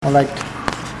Alright.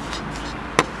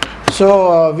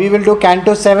 So we will do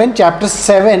Canto 7, Chapter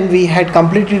 7. We had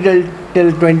completed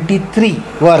till 23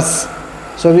 verse.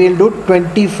 So we will do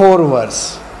 24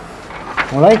 verse.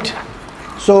 Alright.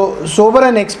 So sober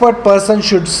and expert person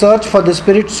should search for the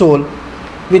spirit soul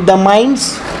with the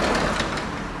minds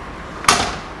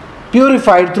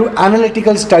purified through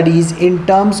analytical studies in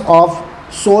terms of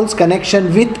soul's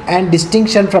connection with and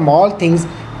distinction from all things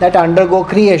that undergo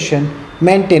creation,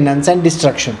 maintenance and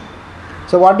destruction.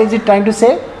 So what is it trying to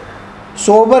say?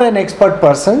 Sober and expert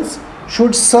persons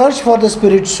should search for the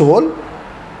spirit soul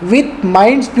with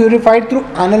minds purified through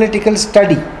analytical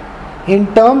study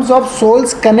in terms of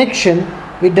soul's connection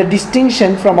with the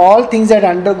distinction from all things that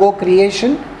undergo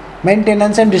creation,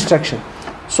 maintenance and destruction.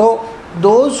 So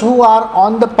those who are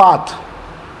on the path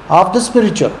of the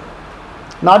spiritual,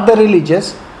 not the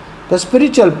religious, the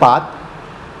spiritual path,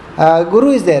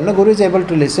 Guru is there, no? Guru is able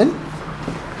to listen.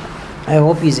 I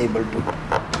hope he is able to.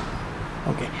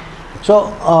 Okay. So,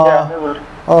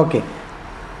 okay.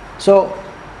 So,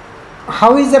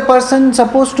 how is a person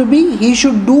supposed to be? He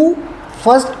should do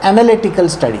first analytical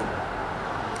study.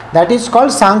 That is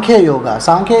called Sankhya Yoga.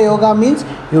 Sankhya Yoga means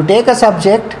you take a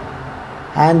subject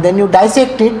and then you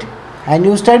dissect it and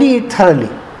you study it thoroughly.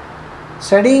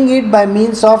 Studying it by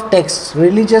means of texts,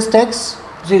 religious texts.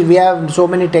 See, we have so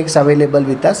many texts available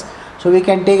with us. So we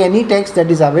can take any text that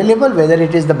is available, whether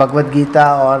it is the Bhagavad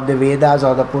Gita or the Vedas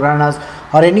or the Puranas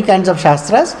or any kinds of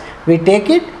Shastras. We take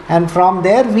it and from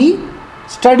there we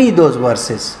study those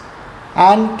verses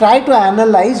and try to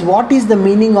analyze what is the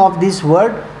meaning of this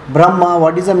word Brahma,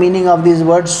 what is the meaning of this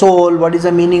word soul, what is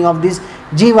the meaning of this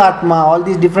Jivatma, all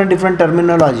these different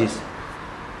terminologies.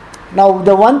 Now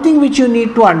the one thing which you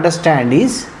need to understand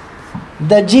is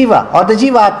the Jiva or the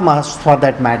Jivatma for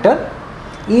that matter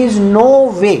is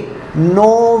no way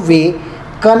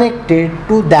connected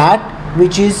to that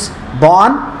which is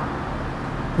born,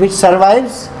 which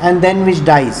survives and then which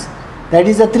dies. That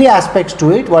is the three aspects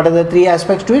to it. What are the three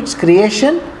aspects to it? It's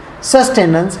creation,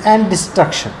 sustenance and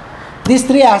destruction. These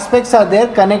three aspects are there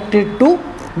connected to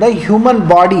the human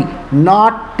body,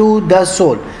 not to the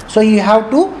soul. So you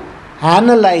have to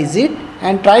analyze it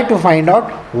and try to find out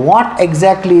what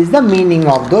exactly is the meaning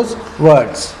of those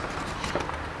words.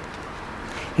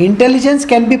 Intelligence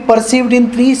can be perceived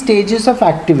in three stages of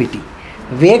activity: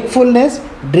 wakefulness,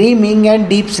 dreaming and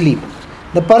deep sleep.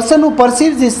 The person who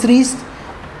perceives these three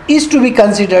is to be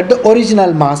considered the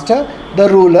original master, the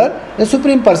ruler, the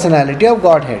supreme personality of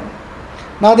Godhead.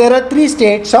 Now there are three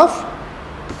states of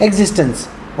existence.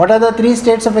 What are the three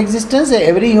states of existence?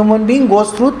 Every human being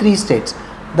goes through three states.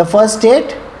 The first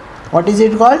state, what is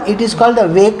it called? It is called the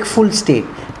wakeful state,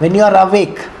 when you are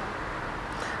awake.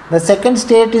 The second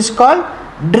state is called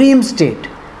dream state,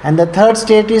 and the third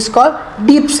state is called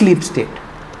deep sleep state.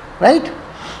 Right?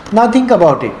 Now think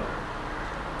about it.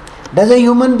 Does a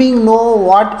human being know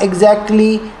what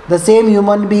exactly the same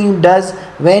human being does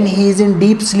when he is in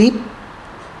deep sleep?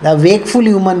 The wakeful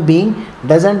human being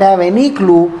doesn't have any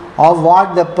clue of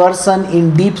what the person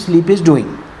in deep sleep is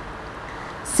doing.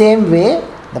 Same way,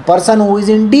 the person who is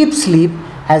in deep sleep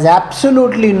has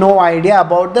absolutely no idea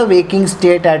about the waking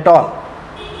state at all.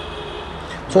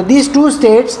 So these two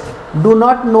states do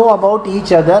not know about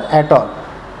each other at all.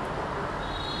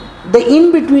 The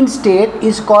in-between state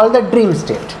is called the dream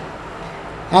state.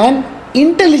 And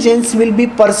intelligence will be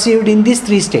perceived in these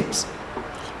three states.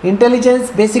 Intelligence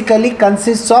basically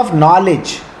consists of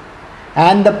knowledge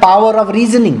and the power of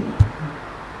reasoning.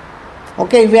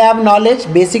 Okay, if we have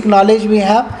knowledge, basic knowledge we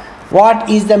have, what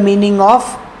is the meaning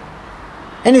of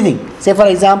anything? Say for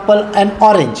example, an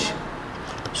orange.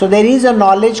 So there is a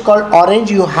knowledge called orange,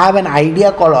 you have an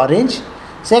idea called orange.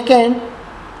 Second,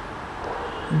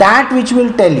 that which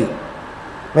will tell you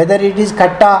whether it is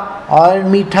khatta or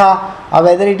meetha or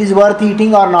whether it is worth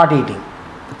eating or not eating.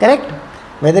 Correct?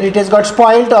 Whether it has got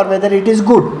spoiled or whether it is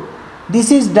good.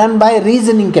 This is done by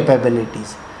reasoning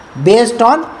capabilities based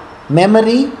on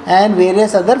memory and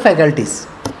various other faculties.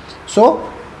 So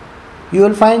you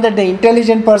will find that the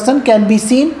intelligent person can be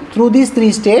seen through these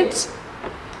three states.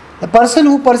 The person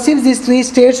who perceives these three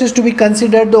states is to be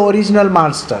considered the original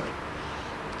master,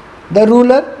 the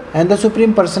ruler and the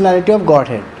supreme personality of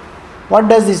Godhead. What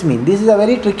does this mean? This is a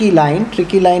very tricky line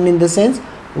in the sense,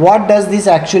 what does this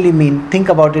actually mean? Think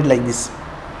about it like this.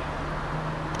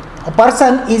 A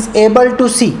person is able to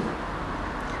see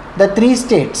the three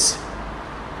states.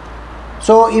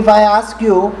 So if I ask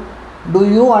you, do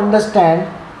you understand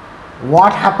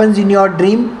what happens in your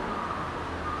dream?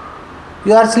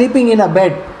 You are sleeping in a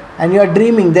bed and you are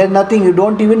dreaming, there is nothing, you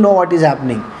don't even know what is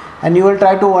happening. And you will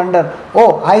try to wonder,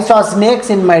 oh, I saw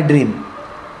snakes in my dream.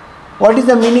 What is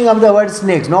the meaning of the word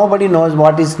snakes? Nobody knows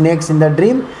what is snakes in the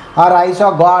dream. Or I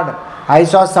saw God, I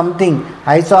saw something,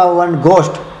 I saw one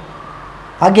ghost.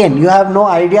 Again, you have no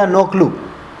idea, no clue.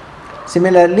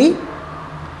 Similarly,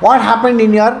 what happened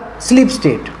in your sleep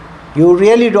state? You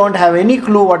really don't have any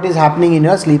clue what is happening in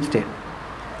your sleep state.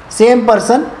 Same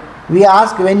person, we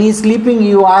ask when he is sleeping,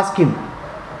 you ask him.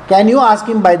 Can you ask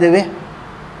him, by the way?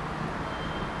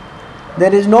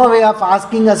 There is no way of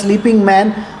asking a sleeping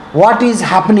man what is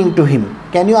happening to him.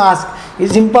 Can you ask?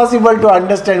 It's impossible to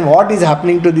understand what is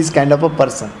happening to this kind of a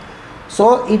person.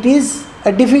 So it is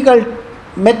a difficult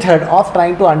method of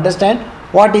trying to understand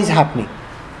what is happening.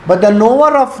 But the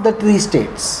knower of the three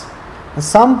states,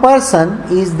 some person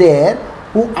is there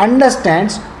who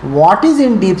understands what is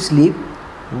in deep sleep,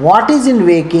 what is in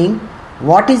waking,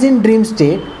 what is in dream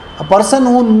state. A person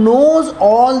who knows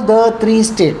all the three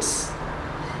states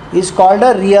is called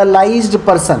a realized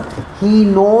person. He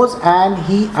knows and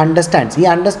he understands. He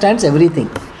understands everything.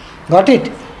 Got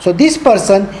it? So this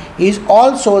person is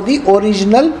also the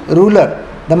original ruler,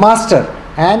 the master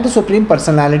and the supreme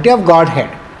personality of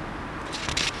Godhead.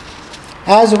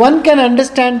 As one can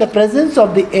understand the presence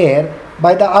of the air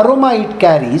by the aroma it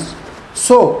carries,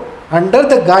 so under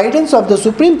the guidance of the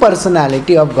supreme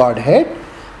personality of Godhead,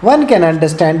 one can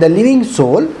understand the living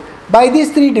soul by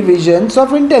these three divisions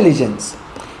of intelligence.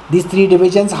 These three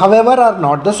divisions, however, are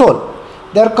not the soul.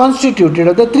 They are constituted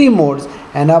of the three modes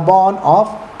and are born of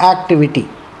activity.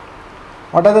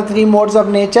 What are the three modes of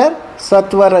nature?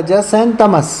 Sattva, Rajas and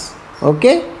Tamas.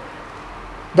 Okay?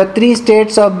 The three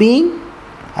states of being,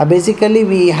 basically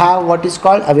we have what is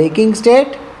called a waking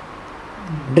state,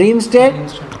 dream state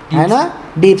and a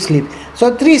deep sleep.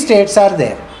 So three states are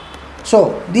there.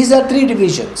 So these are three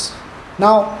divisions.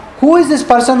 Now who is this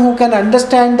person who can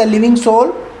understand the living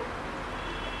soul?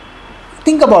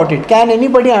 Think about it. Can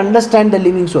anybody understand the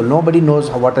living soul? Nobody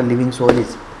knows what a living soul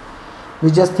is.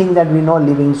 We just think that we know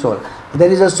living soul.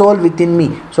 There is a soul within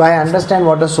me, so I understand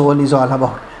what a soul is all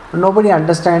about. Nobody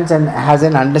understands and has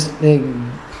an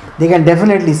understanding. They can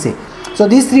definitely say. So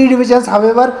these three divisions,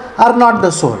 however, are not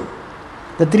the soul.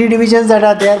 The three divisions that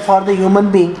are there for the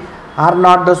human being are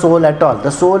not the soul at all.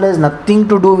 The soul has nothing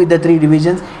to do with the three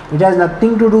divisions. It has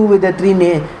nothing to do with the three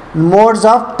modes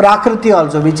of Prakriti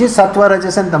also, which is Sattva,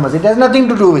 Rajas and Tamas. It has nothing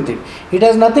to do with it. It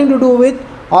has nothing to do with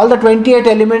all the 28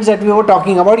 elements that we were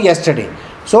talking about yesterday.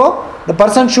 So the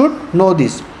person should know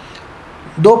this.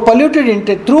 Through polluted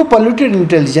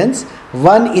intelligence,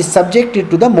 one is subjected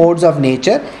to the modes of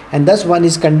nature and thus one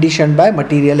is conditioned by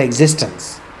material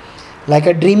existence. Like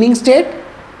a dreaming state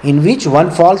in which one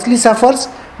falsely suffers,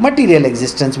 material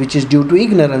existence which is due to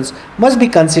ignorance must be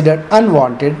considered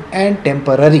unwanted and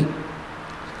temporary.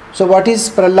 So what is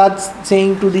Prahlad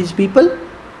saying to these people?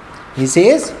 He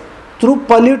says, through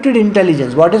polluted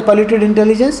intelligence. What is polluted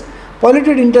intelligence?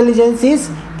 Polluted intelligence is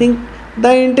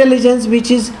the intelligence which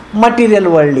is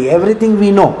material worldly. Everything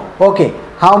we know. Okay,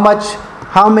 how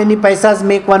many paisas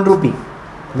make 1 rupee?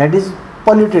 That is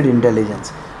polluted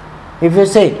intelligence. If you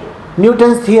say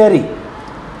Newton's theory,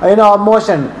 of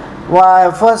motion,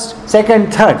 first,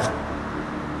 second, third,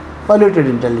 polluted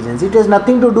intelligence. It has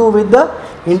nothing to do with the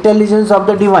intelligence of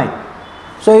the divine.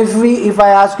 So if I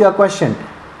ask you a question,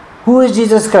 who is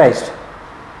Jesus Christ?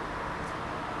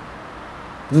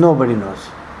 Nobody knows.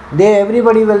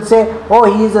 Everybody will say,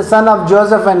 oh, he is the son of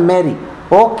Joseph and Mary.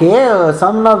 Okay,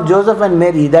 son of Joseph and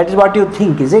Mary, that is what you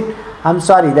think, is it? I'm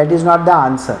sorry, that is not the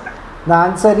answer. The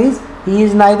answer is, he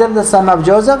is neither the son of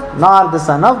Joseph nor the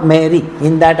son of Mary.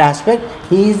 In that aspect,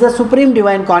 he is the supreme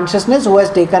divine consciousness who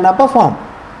has taken up a form.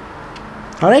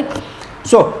 Alright?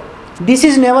 So, this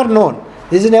is never known.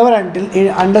 This is never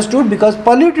understood because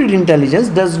polluted intelligence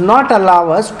does not allow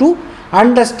us to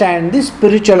understand the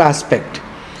spiritual aspect.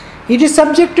 It is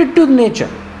subjected to nature.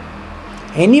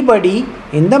 Anybody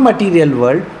in the material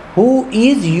world who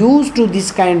is used to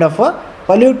this kind of a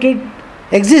polluted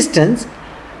existence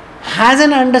has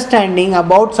an understanding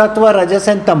about Sattva, Rajas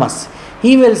and Tamas.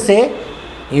 He will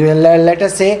let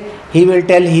us say, he will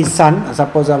tell his son,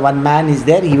 suppose one man is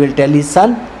there, he will tell his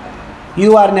son,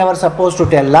 you are never supposed to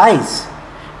tell lies.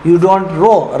 You don't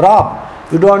rob.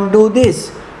 You don't do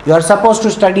this. You are supposed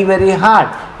to study very hard.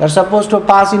 You are supposed to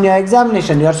pass in your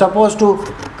examination. You are supposed to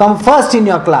come first in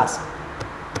your class.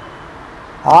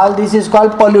 All this is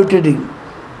called polluted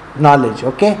knowledge.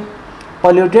 Okay?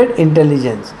 Polluted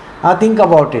intelligence. Now think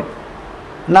about it.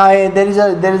 Now there is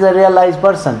a realized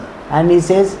person and he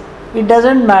says, it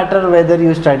doesn't matter whether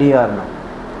you study or not.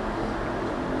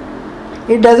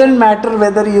 It doesn't matter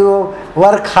whether you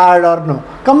work hard or no.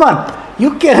 Come on.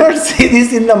 You cannot say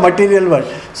this in the material world.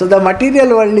 So the material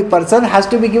worldly person has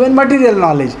to be given material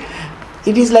knowledge.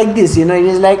 It is like this, it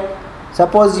is like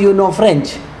Suppose you know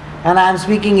French and I am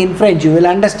speaking in French, you will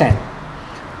understand.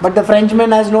 But the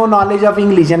Frenchman has no knowledge of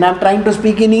English and I am trying to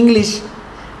speak in English.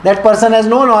 That person has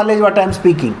no knowledge what I am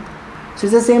speaking. So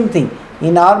it's the same thing.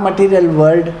 In our material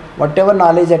world, whatever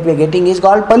knowledge that we are getting is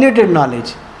called polluted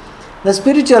knowledge. The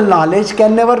spiritual knowledge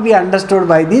can never be understood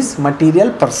by this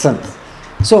material person.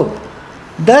 So,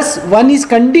 thus one is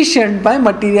conditioned by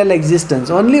material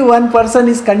existence. Only one person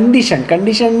is conditioned.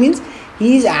 Conditioned means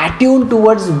he is attuned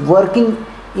towards working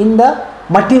in the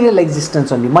material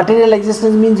existence only. Material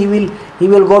existence means he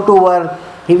will go to work,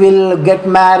 he will get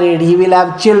married, he will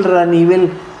have children,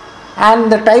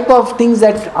 and the type of things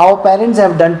that our parents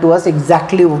have done to us,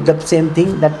 exactly the same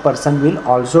thing that person will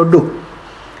also do.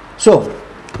 So,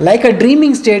 like a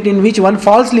dreaming state in which one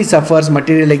falsely suffers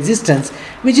material existence,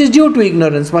 which is due to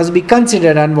ignorance, must be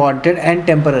considered unwanted and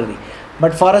temporary.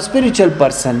 But for a spiritual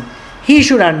person, he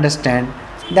should understand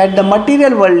that the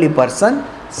material worldly person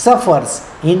suffers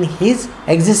in his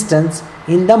existence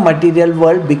in the material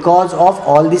world because of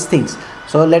all these things.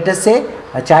 So let us say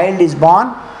a child is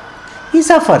born, he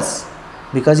suffers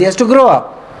because he has to grow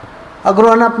up. A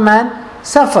grown-up man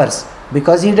suffers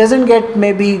because he doesn't get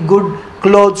maybe good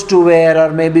clothes to wear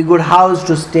or maybe good house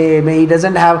to stay, maybe he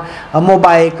doesn't have a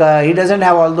motorbike, he doesn't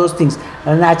have all those things.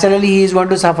 And naturally he is going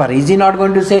to suffer. Is he not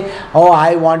going to say, oh,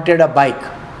 I wanted a bike?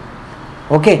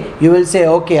 Okay, you will say,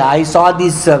 okay, I saw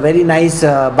this very nice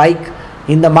bike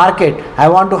in the market, I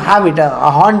want to have it, a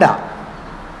Honda.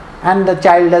 And the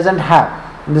child doesn't have.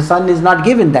 The son is not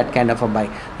given that kind of a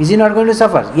bike. Is he not going to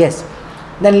suffer? Yes.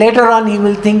 Then later on he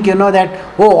will think,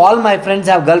 that, oh, all my friends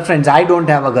have girlfriends, I don't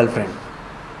have a girlfriend.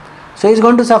 So he is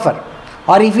going to suffer.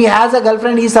 Or if he has a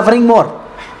girlfriend, he is suffering more.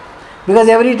 Because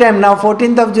every time, now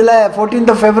 14th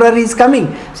of February is coming.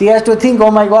 So he has to think,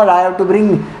 oh my God, I have to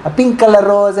bring a pink color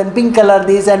rose and pink color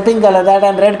this and pink color that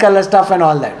and red color stuff and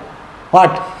all that.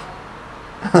 What?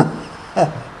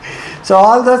 So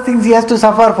all those things he has to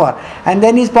suffer for. And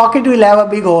then his pocket will have a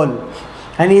big hole.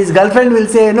 And his girlfriend will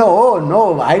say,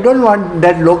 no, I don't want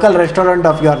that local restaurant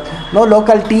of yours. No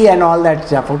local tea and all that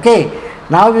stuff. Okay.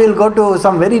 Now we will go to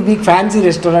some very big fancy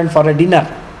restaurant for a dinner.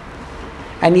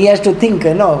 And he has to think,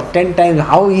 10 times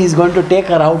how he is going to take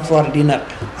her out for dinner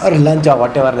or lunch or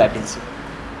whatever that is.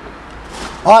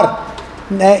 Or,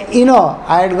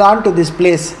 I had gone to this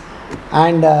place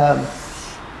and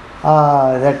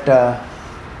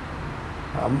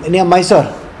near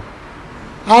Mysore.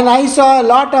 And I saw a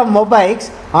lot of motorbikes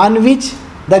on which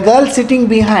the girl sitting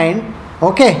behind,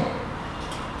 what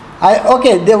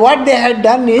they had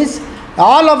done is,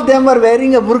 all of them were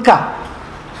wearing a burqa.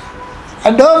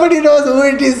 And nobody knows who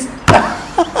it is.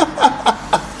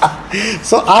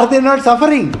 So are they not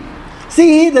suffering?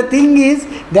 See, the thing is,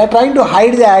 they are trying to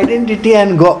hide their identity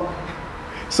and go.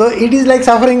 So it is like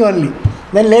suffering only.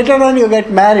 Then later on you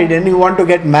get married and you want to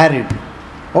get married.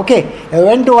 Okay, I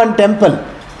went to one temple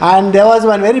and there was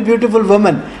one very beautiful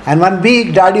woman and one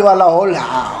big dadiwala, old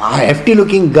hefty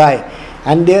looking guy.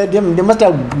 And they must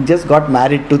have just got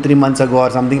married 2-3 months ago or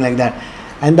something like that.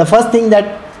 And the first thing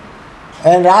that,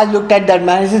 and Raj looked at that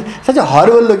man, he said, such a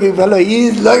horrible looking fellow, he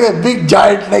is like a big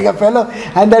giant, like a fellow,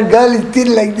 and that girl is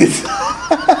still like this.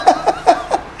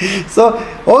 So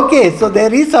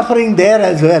there is suffering there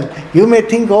as well. You may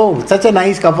think, oh, such a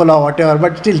nice couple or whatever,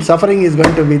 but still suffering is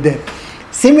going to be there.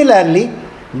 Similarly,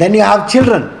 then you have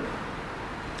children.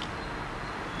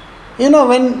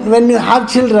 When you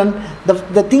have children,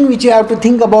 the thing which you have to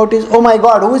think about is, oh my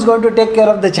God, who is going to take care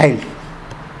of the child?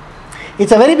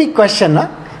 It's a very big question, huh?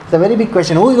 It's a very big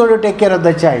question. Who is going to take care of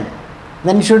the child?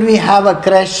 Then should we have a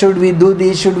creche? Should we do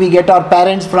this? Should we get our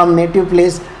parents from native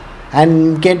place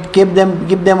and keep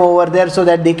them over there so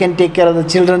that they can take care of the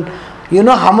children? You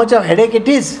know how much of headache it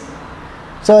is.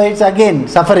 So it's again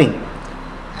suffering.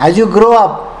 As you grow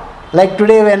up, like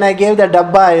today when I gave the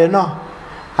dabba,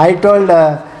 I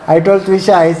told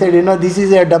Twisha, I said, this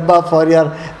is a dabba for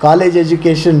your college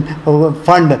education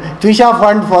fund. Twisha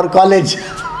fund for college.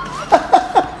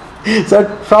 So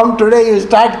from today you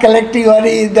start collecting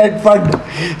money in that fund.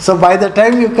 So by the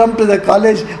time you come to the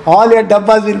college, all your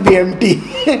dabbas will be empty,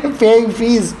 paying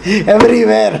fees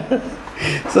everywhere.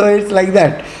 So it's like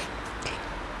that.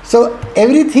 So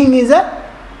everything is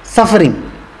a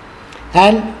suffering.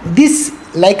 And this,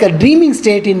 like a dreaming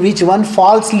state in which one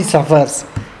falsely suffers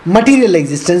material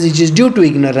existence, which is due to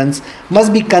ignorance,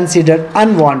 must be considered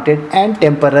unwanted and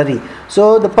temporary.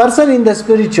 So the person in the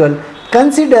spiritual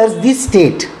considers this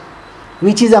state,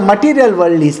 which is a material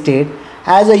worldly state,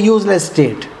 as a useless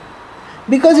state,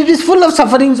 because it is full of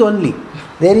sufferings only.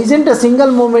 There isn't a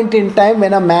single moment in time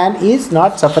when a man is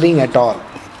not suffering at all.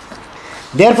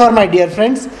 Therefore, my dear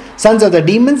friends, sons of the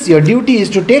demons, your duty is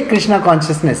to take Krishna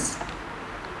consciousness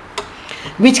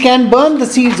which can burn the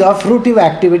seeds of fruitive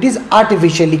activities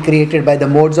artificially created by the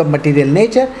modes of material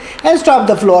nature and stop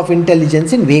the flow of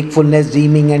intelligence in wakefulness,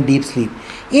 dreaming, and deep sleep.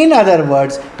 In other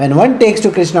words, when one takes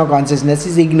to Krishna consciousness,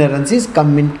 his ignorance is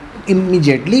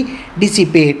immediately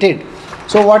dissipated.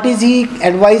 So what is he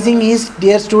advising his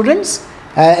dear students?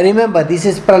 Remember, this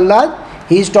is Prahlad.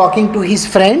 He is talking to his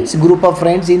friends, group of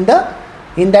friends in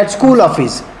that school of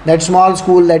his, that small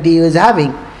school that he was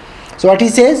having. So what he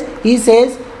says? He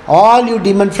says, all you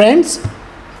demon friends,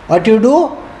 what you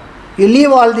do? You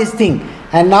leave all this thing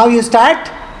and now you start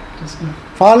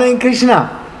following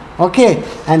Krishna. Okay,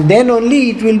 and then only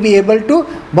it will be able to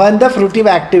burn the fruitive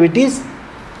activities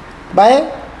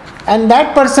and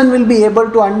that person will be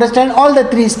able to understand all the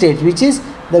three states, which is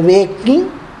the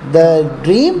waking, the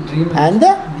dream and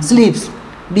the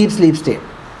deep sleep state.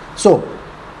 So,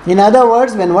 in other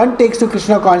words, when one takes to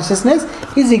Krishna consciousness,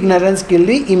 his ignorance will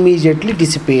be immediately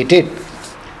dissipated.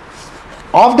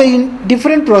 Of the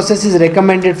different processes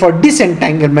recommended for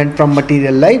disentanglement from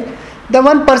material life, the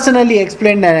one personally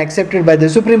explained and accepted by the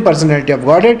Supreme Personality of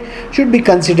Godhead should be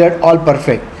considered all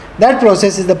perfect. That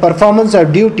process is the performance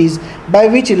of duties by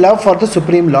which love for the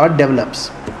Supreme Lord develops.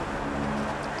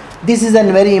 This is a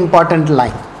very important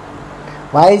line.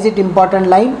 Why is it important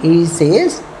line? He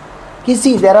says, you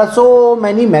see, there are so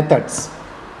many methods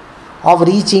of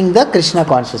reaching the Krishna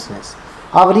consciousness,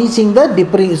 of reaching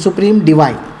the Supreme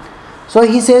Divine. So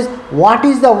he says, what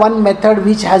is the one method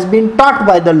which has been taught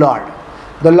by the Lord?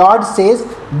 The Lord says,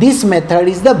 this method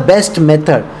is the best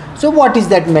method. So what is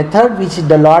that method which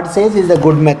the Lord says is a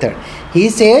good method? He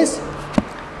says,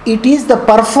 it is the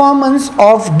performance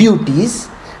of duties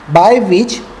by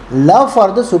which love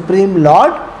for the Supreme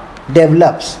Lord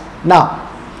develops. Now,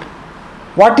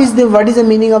 what is the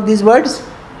meaning of these words?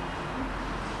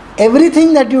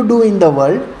 Everything that you do in the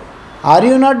world, are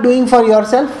you not doing for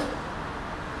yourself?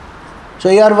 So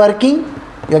you are working,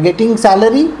 you are getting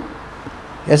salary,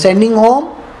 you are sending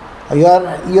home, you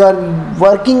are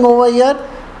working over here,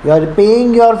 you are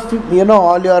paying your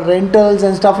all your rentals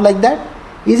and stuff like that.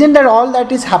 Isn't that all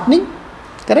that is happening?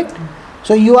 Correct?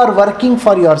 So you are working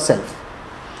for yourself.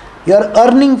 You are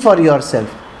earning for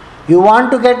yourself. You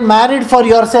want to get married for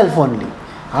yourself only.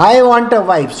 I want a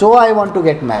wife, so I want to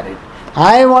get married.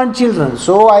 I want children,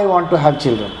 so I want to have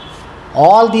children.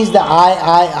 All these, the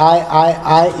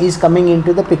I is coming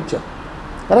into the picture.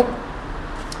 Correct?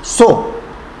 So,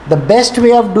 the best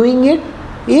way of doing it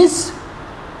is,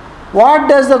 what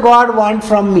does the God want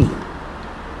from me?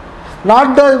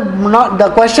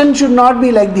 The question should not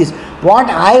be like this, what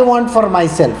I want for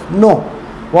myself. No.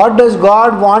 What does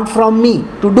God want from me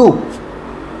to do?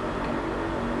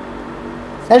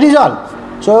 That is all.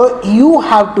 So you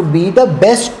have to be the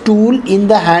best tool in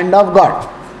the hand of God.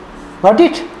 Got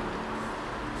it?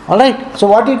 Alright. So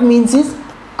what it means is,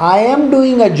 I am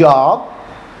doing a job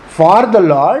for the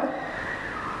Lord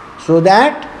so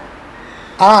that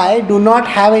I do not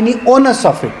have any onus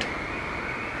of it.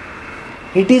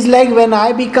 It is like when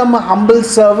I become a humble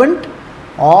servant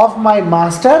of my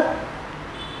master,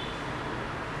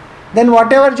 then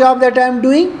whatever job that I am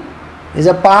doing is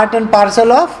a part and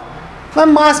parcel of my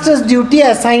master's duty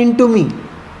assigned to me.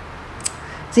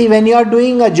 See, when you are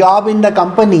doing a job in the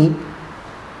company,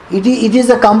 it is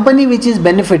a company which is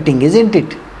benefiting, isn't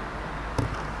it?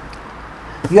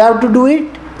 You have to do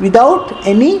it without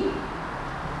any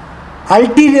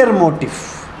ulterior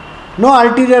motive. No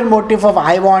ulterior motive of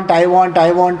I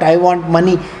want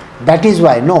money. That is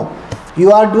why. No.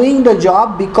 You are doing the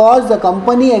job because the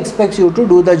company expects you to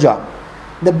do the job.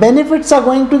 The benefits are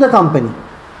going to the company.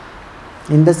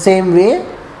 In the same way,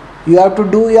 you have to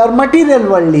do your material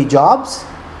worldly jobs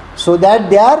so that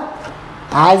they are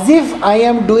as if I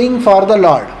am doing for the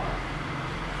Lord.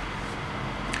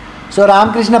 So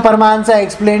Ramakrishna Paramahansa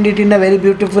explained it in a very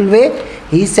beautiful way.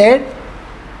 He said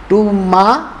to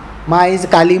Ma is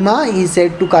Kalima, he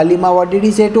said to Kalima, what did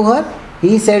he say to her?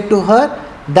 He said to her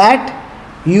that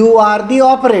you are the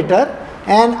operator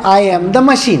and I am the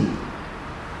machine.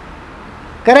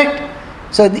 Correct?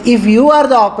 So if you are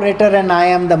the operator and I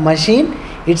am the machine,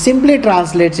 it simply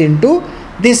translates into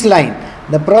this line.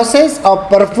 The process of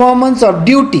performance of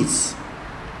duties.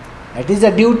 That is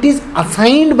the duties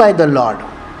assigned by the Lord.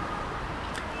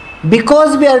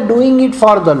 Because we are doing it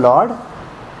for the Lord,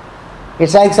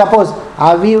 it's like suppose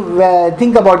we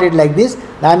think about it like this.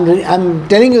 I'm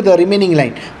telling you the remaining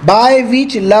line. By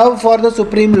which love for the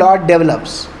Supreme Lord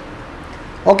develops.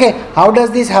 Okay, how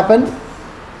does this happen?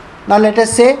 Now let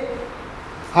us say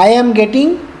I am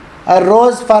getting a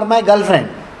rose for my girlfriend.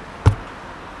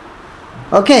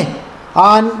 Okay,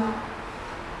 on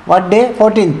what day?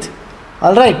 14th.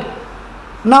 Alright.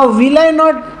 Now, will I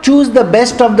not choose the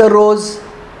best of the rose?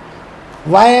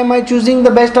 Why am I choosing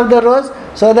the best of the rose?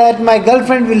 So that my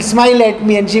girlfriend will smile at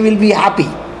me and she will be happy.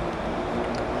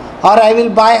 Or I will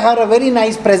buy her a very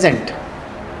nice present.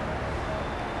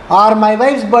 Or my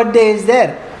wife's birthday is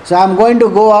there, so I am going to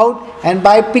go out and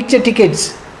buy picture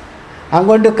tickets. I am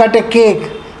going to cut a cake.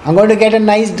 I am going to get a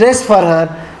nice dress for her.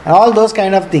 And all those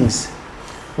kind of things.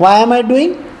 Why am I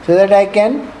doing? So that I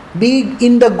can be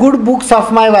in the good books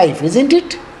of my wife, isn't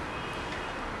it?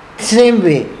 Same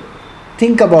way,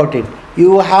 think about it.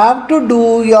 You have to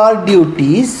do your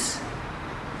duties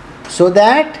so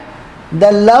that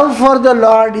the love for the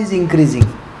Lord is increasing.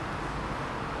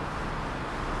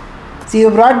 See, you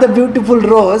brought the beautiful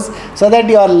rose so that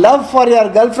your love for your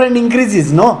girlfriend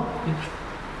increases, no?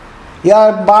 You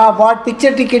have bought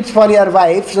picture tickets for your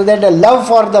wife so that the love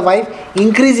for the wife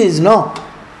increases, no?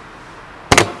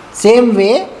 Same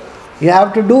way, you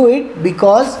have to do it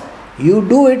because you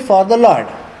do it for the Lord.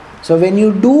 So when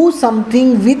you do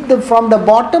something from the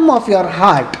bottom of your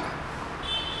heart,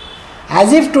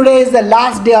 as if today is the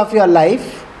last day of your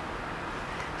life,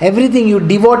 everything, you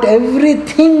devote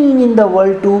everything in the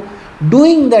world to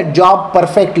doing that job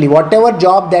perfectly, whatever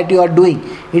job that you are doing.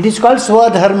 It is called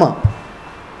Swadharma.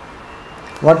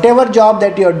 Whatever job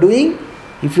that you are doing,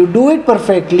 if you do it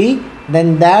perfectly,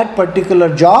 then that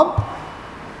particular job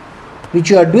which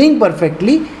you are doing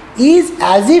perfectly is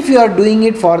as if you are doing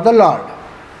it for the Lord.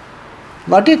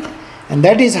 Got it? And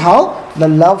that is how the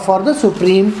love for the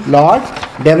Supreme Lord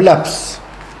develops.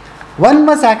 One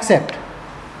must accept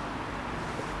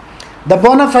the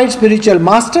bona fide spiritual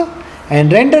master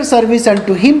and render service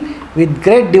unto him with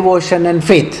great devotion and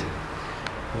faith.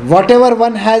 Whatever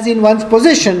one has in one's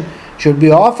possession should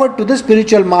be offered to the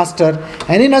spiritual master,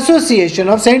 and in association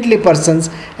of saintly persons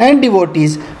and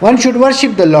devotees, one should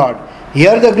worship the Lord.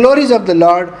 Hear the glories of the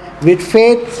Lord with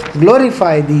faith,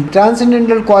 glorify the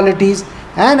transcendental qualities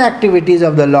and activities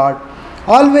of the Lord.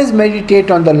 Always meditate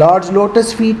on the Lord's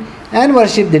lotus feet and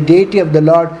worship the deity of the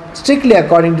Lord strictly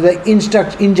according to the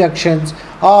injunctions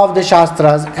of the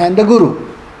Shastras and the Guru.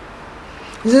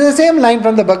 This is the same line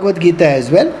from the Bhagavad Gita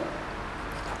as well.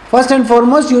 First and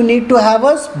foremost, you need to have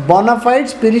a bona fide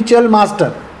spiritual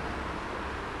master.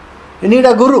 You need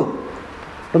a Guru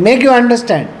to make you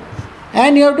understand.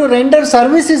 And you have to render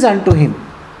services unto him.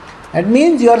 That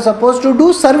means you are supposed to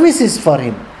do services for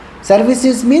him.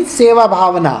 Services means seva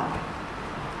bhavana.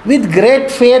 With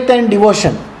great faith and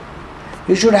devotion.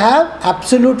 You should have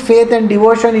absolute faith and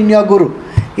devotion in your Guru.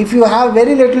 If you have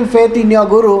very little faith in your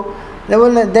Guru,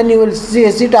 then you will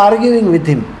sit arguing with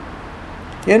him.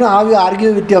 You know how you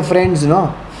argue with your friends,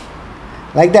 no?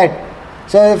 Like that.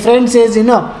 So a friend says,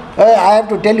 I have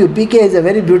to tell you, PK is a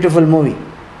very beautiful movie.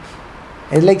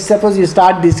 It's like suppose you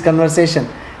start this conversation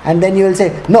and then you will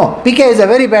say, no, PK is a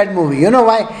very bad movie. You know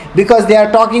why? Because they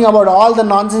are talking about all the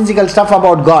nonsensical stuff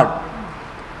about God.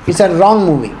 It's a wrong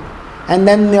movie. And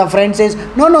then your friend says,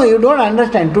 no, you don't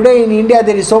understand. Today in India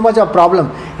there is so much of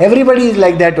problem. Everybody is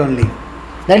like that only.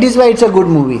 That is why it's a good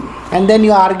movie. And then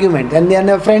your argument. And then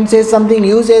your friend says something,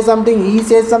 you say something, he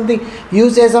says something, you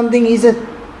say something, he says.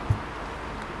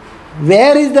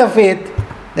 Where is the faith?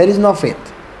 There is no faith.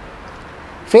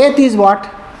 Faith is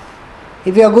what?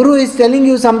 If your Guru is telling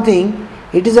you something,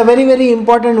 it is a very, very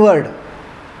important word.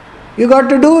 You got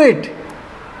to do it.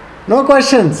 No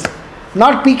questions.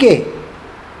 Not PK.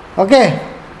 Okay?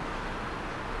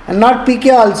 And not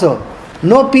PK also.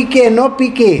 No PK, no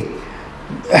PK.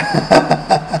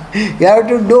 You have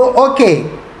to do okay.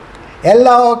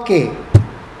 Ella okay.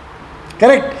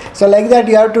 Correct? So like that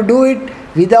you have to do it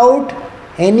without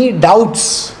any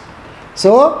doubts.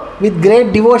 So with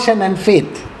great devotion and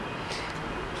faith.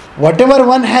 Whatever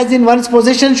one has in one's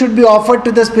possession should be offered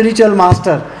to the spiritual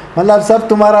master. Matlab sab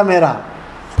tumhara mera.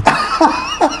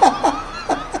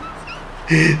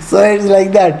 So it's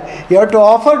like that. You have to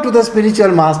offer to the spiritual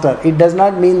master. It does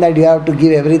not mean that you have to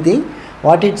give everything.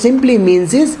 What it simply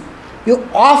means is you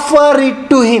offer it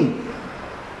to him.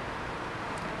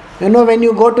 When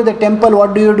you go to the temple,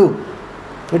 what do?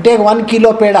 You take 1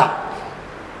 kilo peda.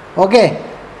 Okay?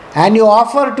 And you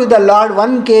offer to the Lord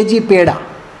 1 kg peda.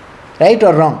 Right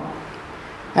or wrong?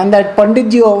 And that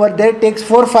Panditji over there takes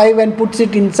 4-5 and puts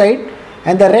it inside,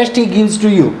 and the rest he gives to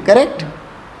you. Correct?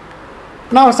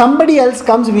 Now somebody else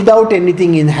comes without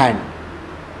anything in hand.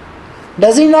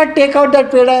 Does he not take out that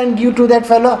peda and give to that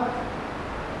fellow?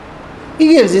 He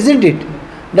gives, isn't it?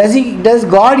 Does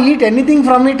God eat anything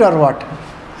from it or what?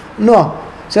 No.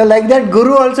 So like that,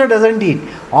 Guru also doesn't eat.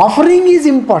 Offering is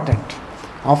important.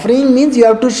 Offering means you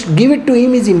have to give it to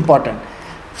him is important.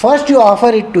 First you offer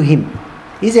it to him.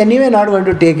 He is anyway not going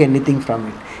to take anything from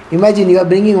it. Imagine you are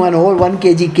bringing one whole 1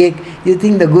 kg cake. You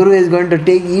think the guru is going to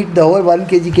eat the whole 1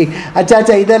 kg cake.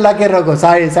 अच्छा इधर लाके रखो,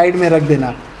 side में रख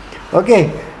देना.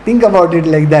 Okay, think about it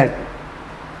like that.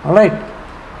 All right.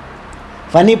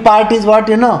 Funny part is what,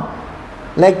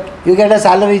 like you get a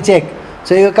salary check.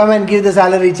 So you come and give the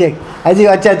salary check. अजी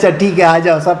अच्छा ठीक है, आ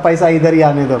जाओ, सब पैसा इधर ही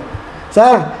आने दो.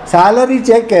 सर सैलरी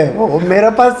चेक है, वो मेरे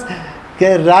पास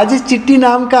राजेश चिट्टी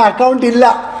नाम का अकाउंट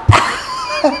इल्ला.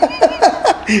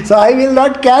 So I will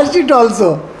not cash it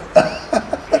also.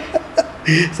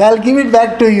 So I'll give it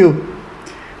back to you.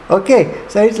 Okay,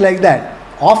 so it's like that.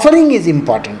 Offering is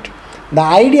important. The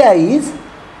idea is,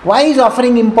 why is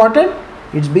offering important?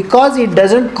 It's because it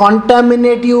doesn't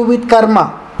contaminate you with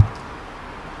karma.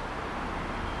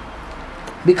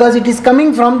 Because it is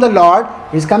coming from the Lord,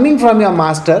 it is coming from your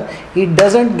master, it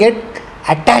doesn't get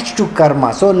attached to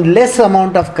karma. So less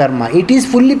amount of karma. It is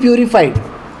fully purified.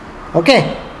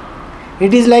 Okay?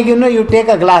 It is like, you take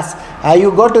a glass,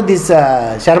 you go to this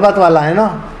sharbat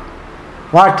wala,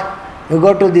 what? You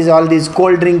go to this all this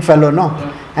cold drink fellow,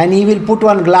 and he will put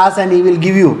one glass and he will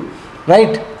give you,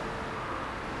 right?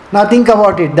 Now think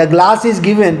about it. The glass is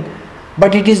given,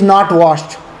 but it is not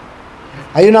washed.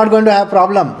 Are you not going to have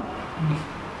problem?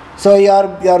 So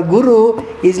your guru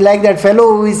is like that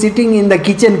fellow who is sitting in the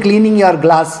kitchen cleaning your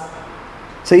glass.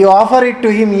 So you offer it to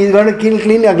him, he is going to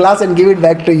clean your glass and give it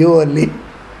back to you only.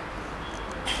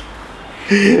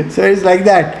 So it's like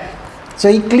that.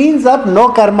 So he cleans up, no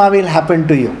karma will happen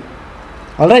to you.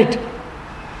 Alright?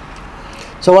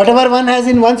 So whatever one has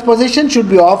in one's possession should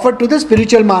be offered to the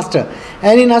spiritual master.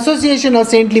 And in association of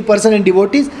saintly person and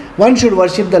devotees, one should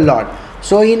worship the Lord.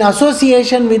 So in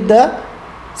association with the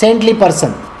saintly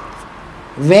person,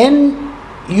 when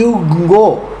you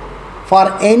go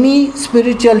for any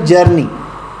spiritual journey,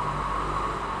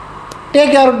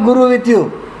 take your guru with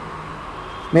you.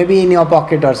 Maybe in your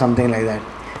pocket or something like that.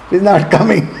 It's not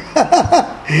coming.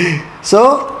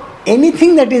 So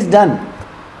anything that is done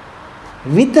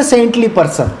with a saintly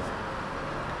person,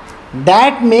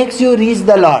 that makes you reach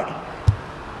the Lord.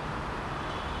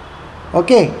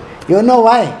 Okay? You know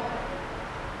why?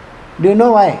 Do you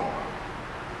know why?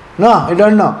 No, you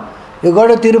don't know. You go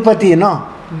to Tirupati,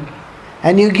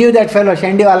 and you give that fellow,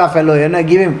 Shandiwala fellow,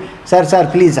 give him, sir,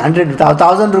 please,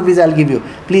 1,000 rupees I'll give you.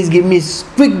 Please give me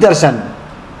quick darshan.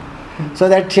 So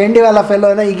that Shandiwala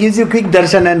fellow, he gives you quick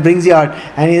darshan and brings you out.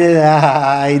 And he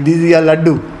says, this is your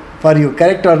laddu for you.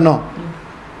 Correct or no?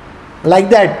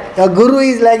 Like that. Your guru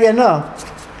is like,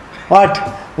 what?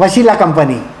 Vashila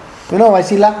company. You know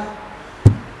Vashila?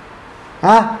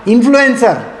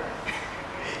 Influencer.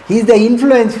 He is the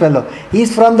influence fellow. He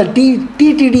is from the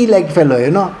TTD like fellow,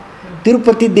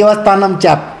 Tirupati Devasthanam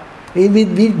chap.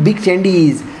 With big Chandi he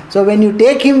is. So when you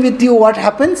take him with you, what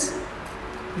happens?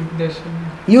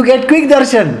 You get quick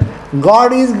darshan.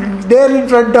 God is there in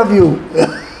front of you.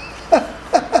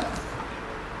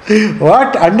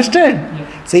 What? Understand?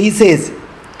 Yeah. So he says,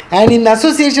 and in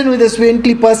association with the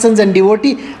saintly persons and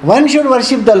devotee, one should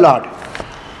worship the Lord.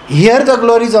 Hear the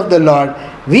glories of the Lord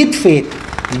with faith.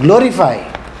 Glorify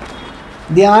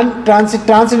the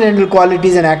transcendental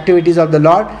qualities and activities of the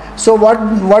Lord. So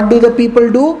what do the people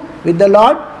do with the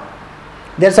Lord?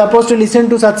 They are supposed to listen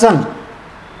to satsang.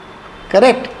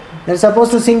 Correct? They are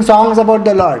supposed to sing songs about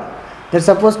the Lord. They are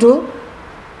supposed to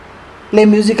play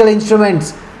musical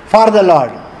instruments for the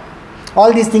Lord.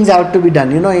 All these things have to be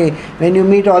done. When you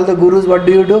meet all the gurus, what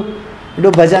do? You do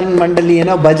bhajan mandali,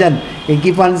 bhajan. You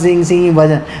keep on singing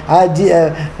bhajan.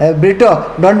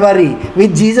 Brito, don't worry.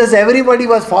 With Jesus, everybody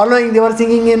was following. They were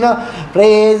singing,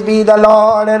 praise be the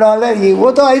Lord and all that.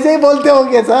 वो तो ऐसे ही बोलते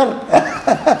होंगे, sir.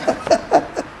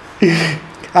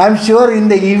 I'm sure in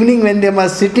the evening when they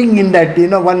must sitting in that,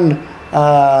 one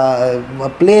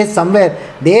place somewhere,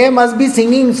 they must be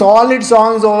singing solid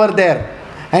songs over there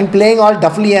and playing all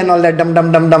duffly and all that, dum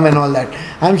dum dum dum and all that.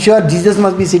 I'm sure Jesus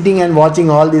must be sitting and watching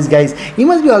all these guys. He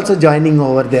must be also joining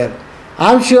over there.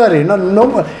 I'm sure,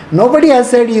 nobody has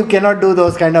said you cannot do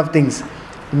those kind of things.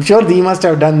 I'm sure he must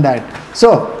have done that.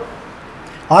 So,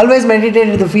 always meditate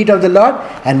at the feet of the Lord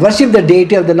and worship the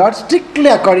deity of the Lord strictly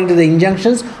according to the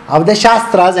injunctions of the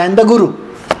Shastras and the Guru.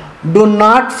 Do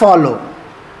not follow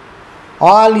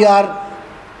all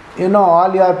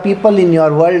your people in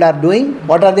your world are doing.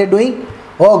 What are they doing?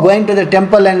 Going to the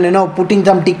temple and putting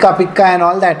some tikka pikka and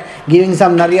all that, giving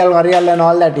some nariyal and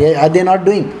all that. Are they not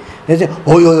doing? They say,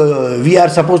 we are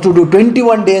supposed to do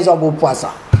 21 days of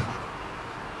upvasa.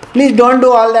 Please don't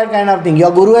do all that kind of thing.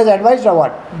 Your Guru has advised or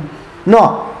what?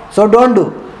 No. So don't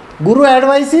do. Guru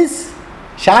advises,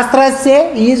 Shastras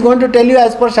say, he is going to tell you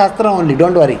as per Shastra only.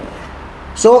 Don't worry.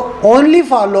 So only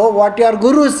follow what your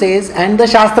Guru says and the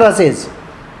Shastra says.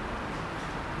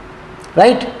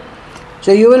 Right?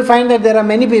 So you will find that there are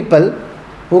many people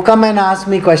who come and ask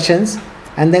me questions,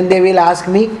 and then they will ask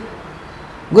me,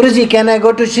 Guruji, can I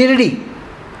go to Shirdi?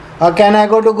 Or can I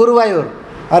go to Guruvayur?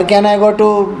 Or can I go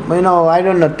to, I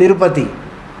don't know, Tirupati?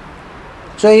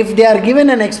 So if they are given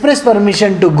an express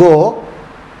permission to go,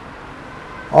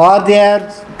 or they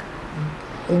are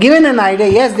given an idea,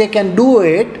 yes, they can do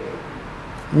it,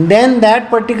 then that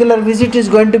particular visit is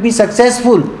going to be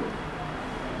successful.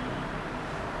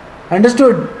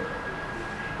 Understood?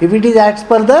 If it is as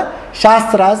per the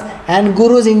Shastras and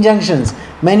Guru's injunctions.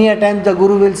 Many a times the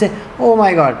Guru will say, oh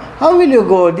my God, how will you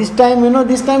go? This time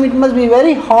it must be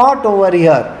very hot over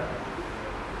here.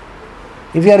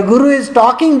 If your Guru is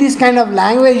talking this kind of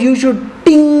language, you should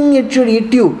ting, it should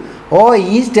hit you. Oh,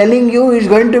 he is telling you it's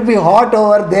going to be hot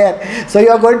over there. So you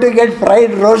are going to get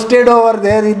fried, roasted over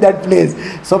there in that place.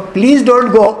 So please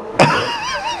don't go.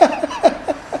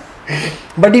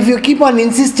 But if you keep on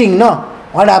insisting,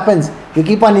 what happens? You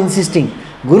keep on insisting.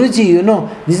 Guruji,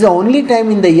 this is the only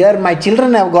time in the year my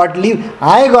children have got leave.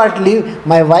 I got leave.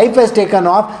 My wife has taken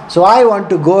off. So I want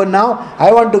to go now.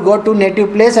 I want to go to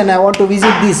native place and I want to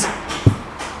visit this.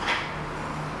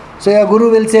 So your Guru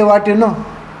will say what?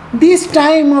 This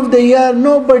time of the year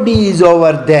nobody is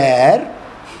over there.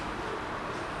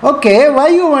 Okay, why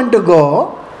you want to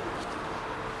go?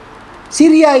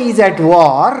 Syria is at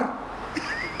war.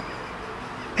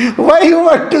 Why you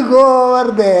want to go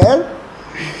over there?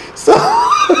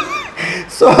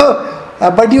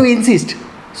 But you insist.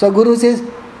 So Guru says,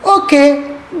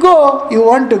 okay, go. You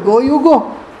want to go, you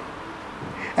go.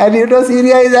 And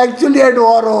Syria is actually at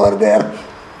war over there.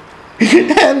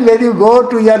 And when you go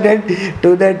to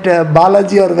that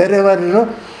Balaji or wherever,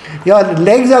 your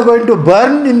legs are going to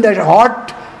burn in that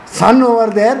hot sun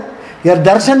over there. Your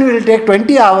darshan will take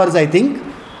 20 hours, I think.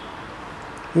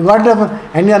 And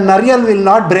your nariyal will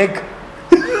not break.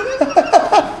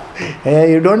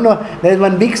 You don't know. There is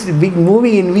one big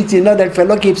movie in which that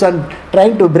fellow keeps on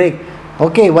trying to break.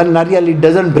 Okay, one nariyal, it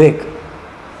doesn't break.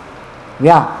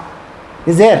 Yeah.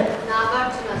 Is there?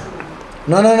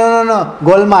 No.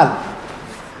 Golmaal.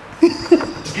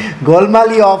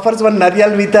 Golmaal, he offers one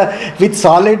nariyal with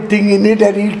solid thing in it,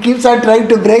 and he keeps on trying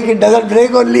to break. It doesn't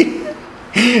break only.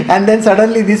 And then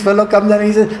suddenly this fellow comes and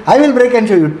he says, I will break and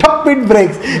show you. Top, it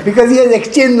breaks because he has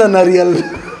exchanged the nariyal.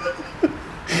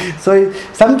 So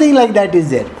something like that is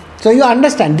there. So you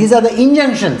understand, these are the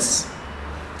injunctions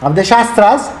of the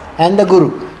Shastras and the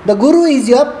Guru. The Guru is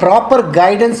your proper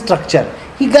guidance structure.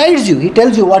 He guides you. He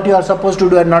tells you what you are supposed to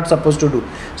do and not supposed to do.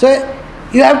 So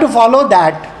you have to follow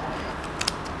that.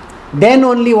 Then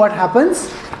only what happens?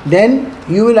 Then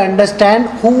you will understand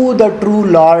who the true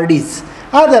Lord is.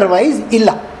 Otherwise,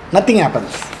 nothing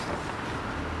happens.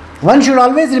 One should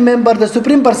always remember the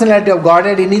Supreme Personality of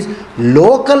Godhead in his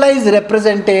localized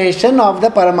representation of the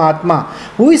Paramatma,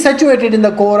 who is situated in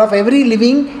the core of every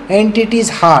living entity's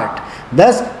heart.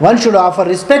 Thus, one should offer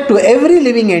respect to every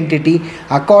living entity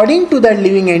according to that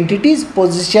living entity's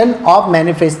position of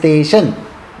manifestation.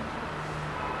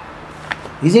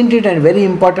 Isn't it a very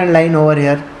important line over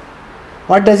here?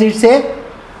 What does it say?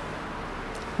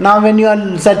 Now when you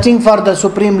are searching for the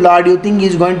Supreme Lord, you think he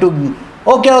is going to,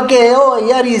 oh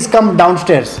here he is come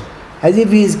downstairs. As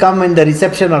if he is come in the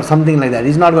reception or something like that.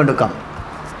 He is not going to come.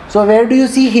 So where do you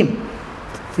see him?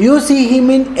 You see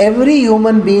him in every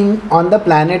human being on the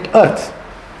planet Earth.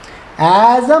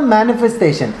 As a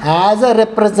manifestation, as a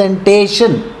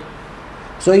representation.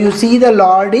 So you see the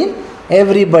Lord in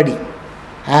everybody.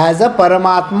 As a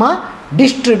Paramatma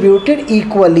distributed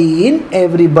equally in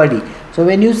everybody. So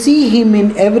when you see him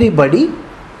in everybody,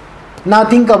 now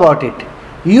think about it.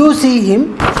 You see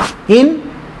him in,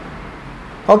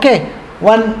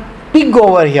 one pig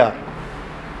over here,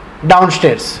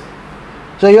 downstairs.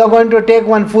 So you are going to take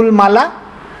one full mala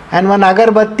and one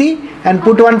agarbatti and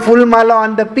put one full mala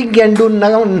on the pig and do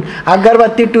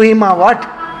agarbatti to him or what?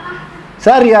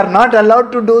 Sir, you are not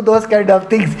allowed to do those kind of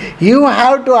things. You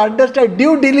have to understand,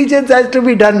 due diligence has to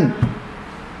be done.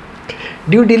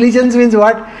 Due diligence means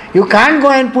what? You can't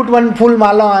go and put one full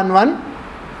mala on one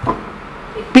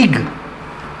pig.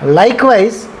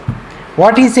 Likewise,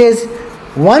 what he says,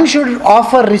 one should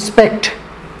offer respect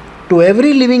to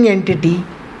every living entity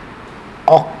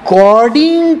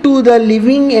according to the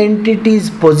living entity's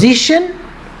position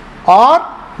or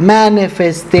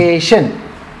manifestation.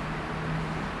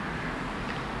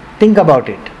 Think about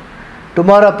it.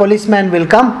 Tomorrow a policeman will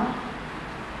come.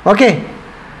 Okay?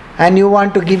 And you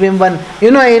want to give him one,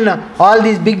 in all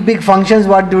these big functions,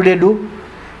 what do?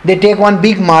 They take one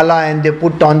big mala and they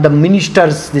put on the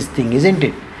ministers this thing, isn't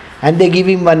it? And they give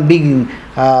him one big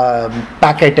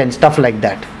packet and stuff like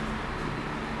that.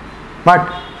 But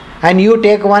and you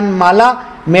take one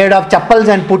mala made of chappals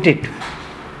and put it,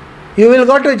 you will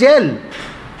go to jail.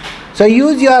 So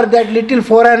use that little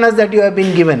forerunners that you have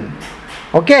been given.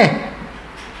 Okay?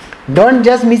 Don't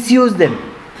just misuse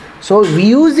them. So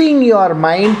using your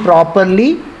mind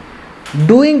properly,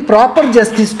 doing proper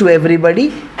justice to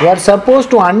everybody, you are supposed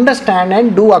to understand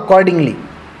and do accordingly.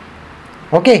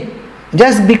 Okay?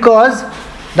 Just because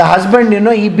the husband,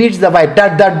 he beats the wife,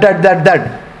 dud, dud, dud, dud,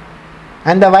 dud.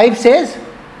 And the wife says,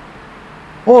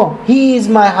 oh, he is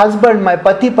my husband, my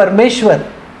Pati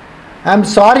Parmeshwar. I am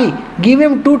sorry, give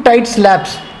him 2 tight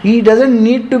slaps. He doesn't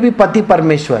need to be Pati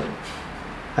Parmeshwar.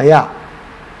 Yeah.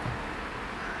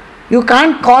 You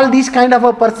can't call this kind of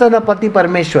a person a Pati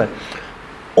Parmeshwar.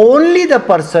 Only the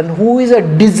person who is a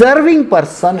deserving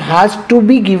person has to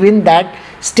be given that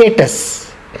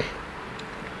status.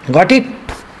 Got it?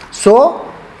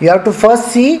 So, you have to first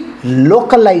see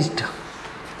localized.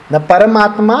 The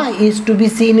Paramatma is to be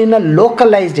seen in a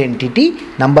localized entity,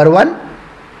 number 1,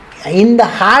 in the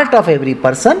heart of every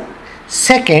person.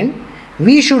 Second,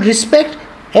 we should respect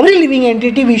every living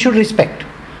entity, we should respect,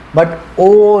 but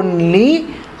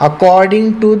only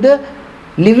according to the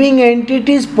living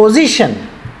entity's position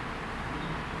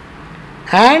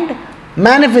and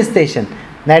manifestation.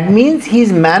 That means he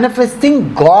is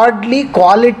manifesting godly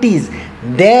qualities,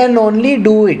 then only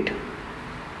do it.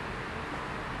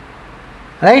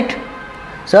 Right?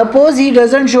 Suppose he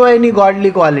doesn't show any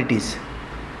godly qualities,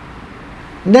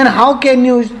 then how can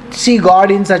you see God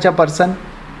in such a person?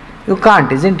 You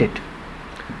can't, isn't it?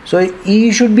 So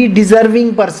he should be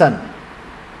deserving person.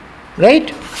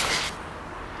 Right?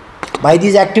 By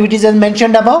these activities as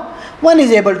mentioned above, one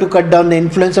is able to cut down the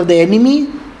influence of the enemy,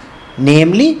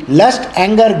 namely lust,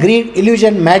 anger, greed,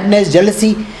 illusion, madness,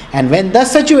 jealousy, and when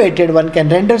thus situated, one can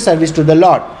render service to the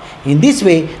Lord. In this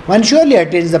way, one surely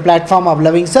attains the platform of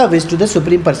loving service to the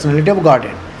Supreme Personality of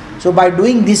Godhead. So by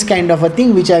doing this kind of a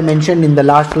thing which I mentioned in the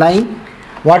last line,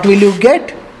 what will you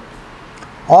get?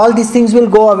 All these things will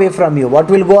go away from you. What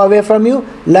will go away from you?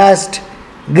 Lust,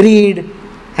 greed,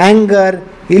 anger,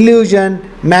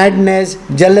 illusion, madness,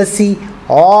 jealousy,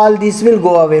 all this will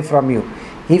go away from you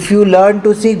if you learn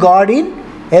to see God in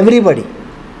everybody.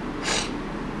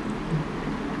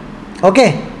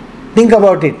 Okay? Think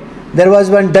about it. There was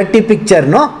one dirty picture,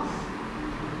 no?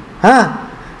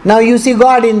 Now you see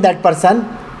God in that person.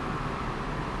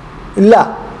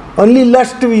 Illa. Only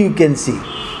lust you can see.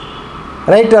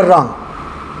 Right or wrong?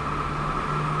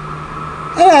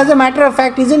 As a matter of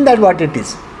fact, isn't that what it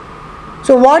is?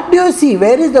 So what do you see?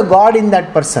 Where is the God in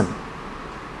that person?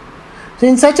 So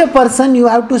in such a person, you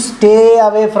have to stay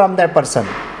away from that person.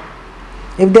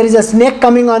 If there is a snake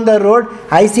coming on the road,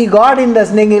 I see God in the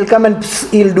snake, he'll come and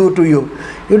he'll do to you.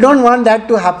 You don't want that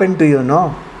to happen to you,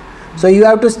 no? So you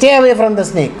have to stay away from the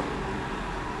snake.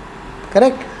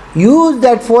 Correct? Use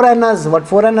that forerunners. What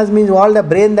forerunners means, all the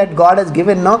brain that God has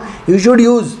given, no? You should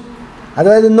use.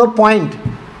 Otherwise there's no point.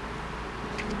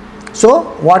 So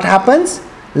what happens?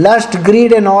 Lust,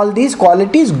 greed and all these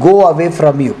qualities go away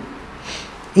from you.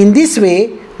 In this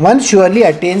way, one surely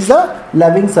attains the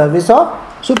loving service of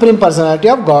Supreme Personality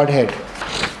of Godhead.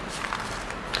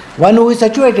 One who is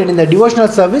situated in the devotional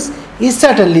service is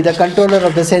certainly the controller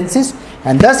of the senses,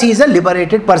 and thus he is a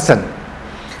liberated person.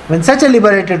 When such a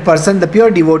liberated person, the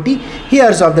pure devotee,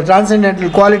 hears of the transcendental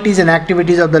qualities and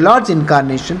activities of the Lord's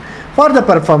incarnation for the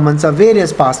performance of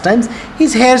various pastimes,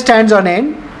 his hair stands on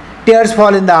end, tears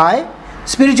fall in the eye,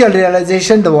 spiritual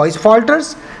realization, the voice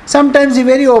falters. Sometimes he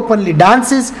very openly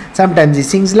dances, sometimes he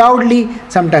sings loudly,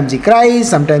 sometimes he cries,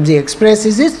 sometimes he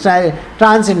expresses his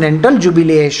transcendental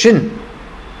jubilation.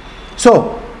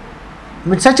 So,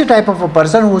 with such a type of a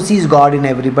person who sees God in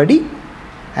everybody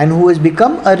and who has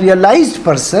become a realized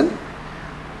person,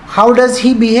 how does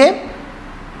he behave?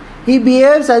 He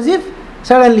behaves as if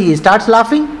suddenly he starts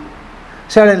laughing,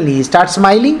 suddenly he starts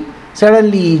smiling,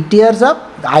 suddenly he tears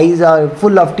up, the eyes are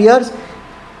full of tears.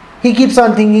 He keeps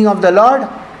on thinking of the Lord,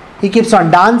 he keeps on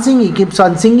dancing, he keeps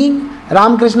on singing.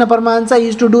 Ramakrishna Paramahansa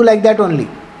used to do like that only.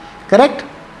 Correct?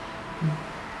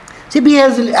 See, he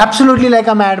behaves absolutely like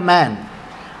a madman.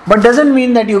 But doesn't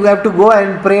mean that you have to go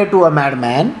and pray to a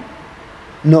madman.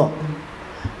 No.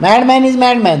 Madman is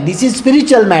madman. This is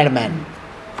spiritual madman.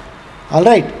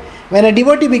 Alright. When a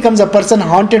devotee becomes a person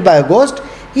haunted by a ghost,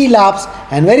 he laughs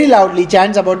and very loudly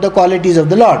chants about the qualities of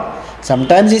the Lord.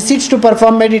 Sometimes he sits to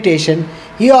perform meditation.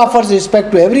 He offers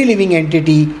respect to every living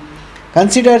entity,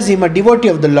 considers him a devotee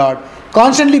of the Lord,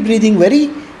 constantly breathing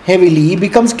very heavily. He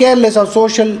becomes careless of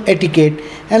social etiquette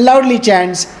and loudly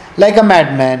chants like a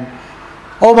madman,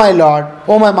 "O my Lord,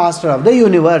 O my Master of the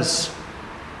universe."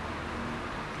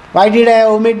 Why did I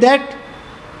omit that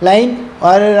line?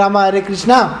 Hare Rama, Hare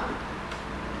Krishna.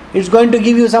 It's going to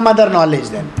give you some other knowledge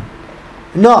then.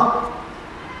 No.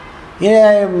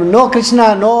 No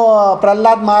Krishna, no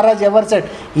Prahlad Maharaj ever said.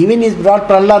 Even he brought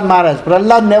Prahlad Maharaj.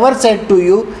 Prahlad never said to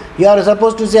you, you are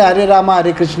supposed to say Hare Rama,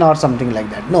 Hare Krishna or something like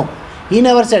that. No. He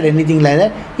never said anything like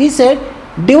that. He said,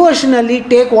 devotionally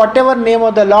take whatever name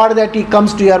of the Lord that he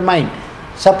comes to your mind.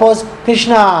 Suppose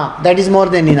Krishna, that is more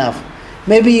than enough.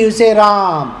 Maybe you say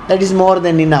Ram, that is more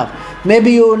than enough.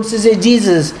 Maybe you want to say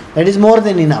Jesus, that is more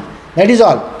than enough. That is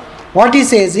all. What he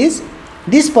says is,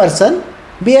 this person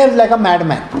behaves like a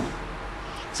madman.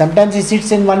 Sometimes he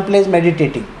sits in one place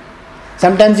meditating.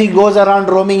 Sometimes he goes around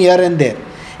roaming here and there.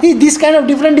 This kind of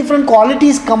different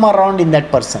qualities come around in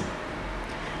that person.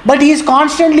 But he is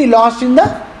constantly lost in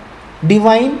the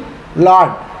divine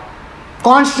Lord.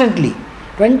 Constantly.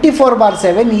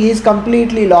 24/7 he is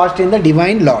completely lost in the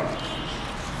divine Lord.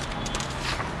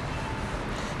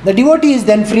 The devotee is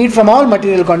then freed from all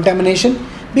material contamination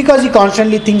because he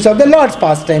constantly thinks of the Lord's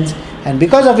pastimes, and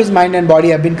because of his mind and body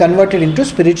have been converted into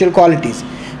spiritual qualities.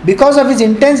 Because of his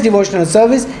intense devotional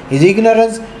service, his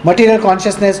ignorance, material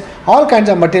consciousness, all kinds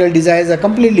of material desires are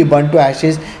completely burnt to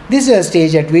ashes. This is a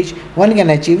stage at which one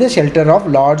can achieve the shelter of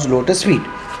Lord's lotus feet.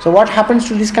 So what happens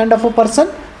to this kind of a person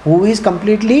who is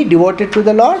completely devoted to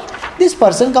the Lord? This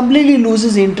person completely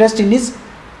loses interest in his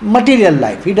material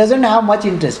life. He doesn't have much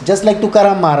interest. Just like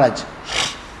Tukaram Maharaj.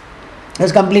 He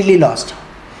was completely lost.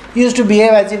 He used to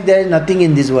behave as if there is nothing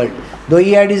in this world. Though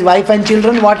he had his wife and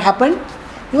children, what happened?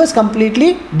 He was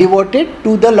completely devoted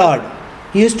to the Lord.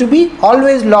 He used to be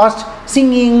always lost,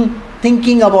 singing,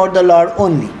 thinking about the Lord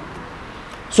only.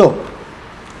 So,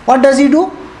 what does he do?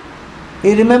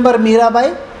 You remember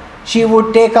Mirabai? She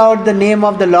would take out the name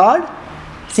of the Lord,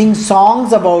 sing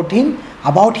songs about him,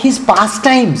 about his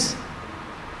pastimes.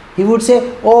 He would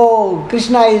say, oh,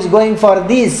 Krishna is going for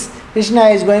this, Krishna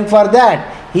is going for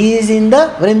that. He is in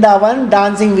the Vrindavan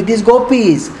dancing with his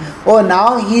gopis. Oh,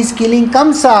 now he is killing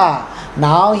Kamsa.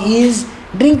 Now he is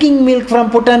drinking milk from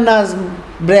Putanna's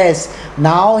breast.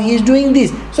 Now he is doing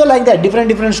this. So like that,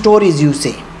 different stories you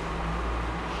say.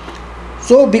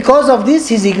 So because of this,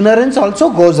 his ignorance also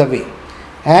goes away.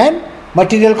 And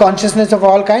material consciousness of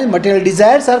all kinds, material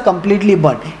desires are completely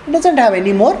burnt. He doesn't have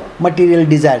any more material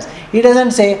desires. He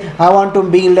doesn't say, I want to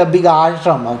build a big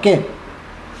ashram, okay?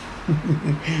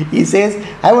 He says,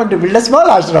 I want to build a small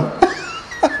ashram.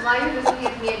 Why are you looking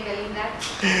at me and telling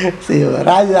that? See,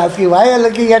 Raj is asking, why are you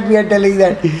looking at me and telling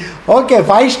that? Okay,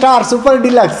 5-star, super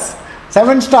deluxe,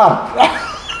 7-star.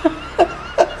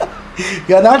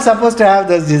 You are not supposed to have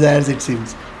those desires, it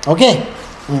seems. Okay?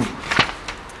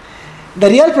 The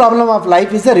real problem of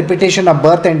life is the repetition of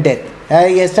birth and death.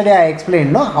 Yesterday I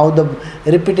explained how the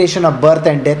repetition of birth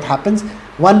and death happens.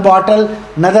 One bottle,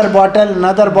 another bottle,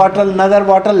 another bottle, another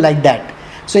bottle, like that.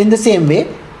 So in the same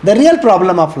way, the real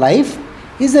problem of life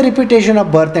is the repetition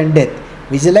of birth and death,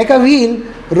 which is like a wheel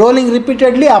rolling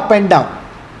repeatedly up and down.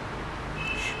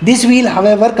 This wheel,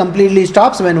 however, completely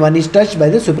stops when one is touched by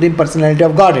the Supreme Personality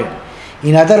of Godhead.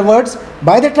 In other words,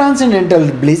 by the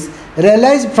transcendental bliss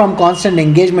realized from constant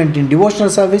engagement in devotional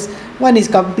service, one is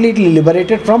completely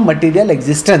liberated from material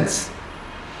existence.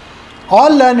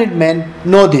 All learned men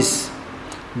know this.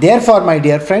 Therefore, my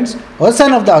dear friends, O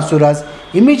son of the Asuras,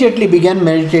 immediately began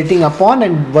meditating upon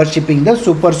and worshipping the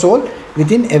super soul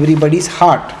within everybody's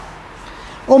heart.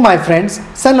 O my friends,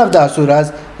 son of the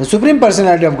Asuras, the Supreme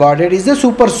Personality of Godhead is the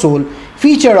super soul,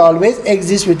 featured always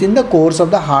exists within the cores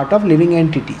of the heart of living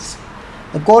entities.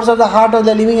 The cores of the heart of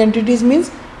the living entities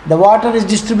means the water is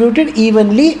distributed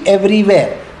evenly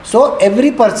everywhere. So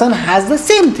every person has the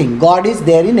same thing. God is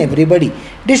there in everybody,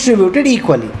 distributed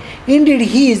equally. Indeed,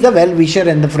 He is the well-wisher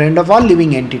and the friend of all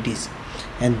living entities.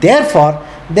 And therefore,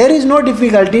 there is no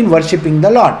difficulty in worshipping the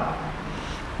Lord.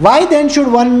 Why then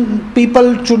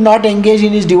people should not engage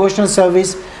in His devotional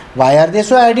service? Why are they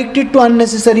so addicted to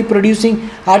unnecessary producing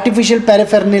artificial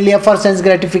paraphernalia for sense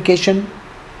gratification?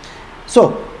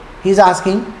 So, he is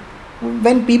asking,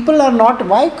 when people are not,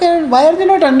 why are they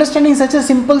not understanding such a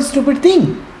simple, stupid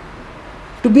thing?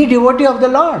 To be devotee of the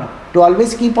Lord, to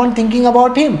always keep on thinking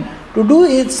about Him, to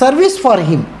do service for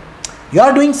Him. You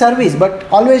are doing service, but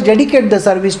always dedicate the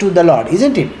service to the Lord,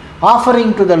 isn't it?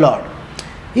 Offering to the Lord.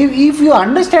 If you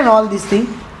understand all these things,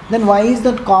 then why is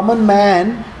that common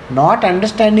man not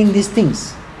understanding these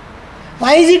things?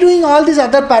 Why is he doing all this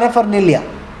other paraphernalia?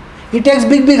 He takes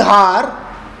big har,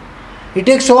 he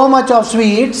takes so much of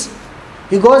sweets,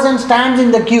 he goes and stands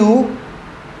in the queue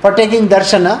for taking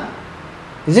darshana,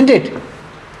 isn't it?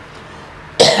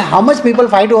 How much people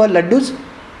fight over laddus?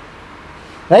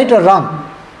 Right or wrong?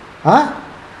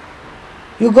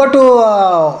 You go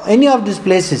to any of these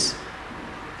places,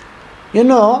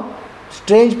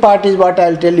 strange part is what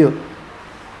I'll tell you.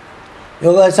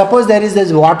 Suppose there is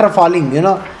this water falling,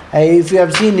 if you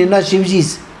have seen,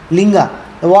 Shivji's linga,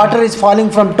 the water is falling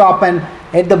from top and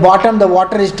at the bottom the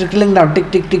water is trickling down,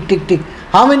 tick, tick, tick, tick, tick.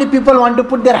 How many people want to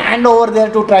put their hand over there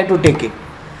to try to take it?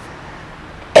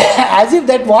 As if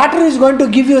that water is going to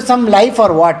give you some life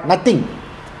or what? Nothing.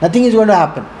 Nothing is going to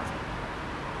happen.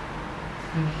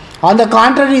 On the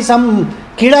contrary, some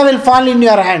kida will fall in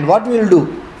your hand. What will you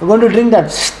do? You're going to drink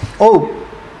that. Oh,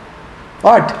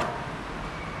 what?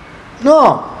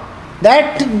 No.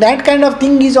 That kind of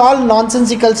thing is all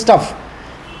nonsensical stuff.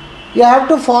 You have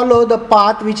to follow the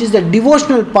path which is the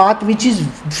devotional path, which is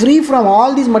free from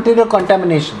all these material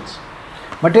contaminations.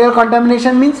 Material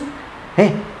contamination means,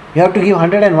 hey, you have to give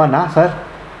 101, sir?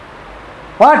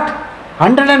 What?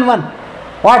 101?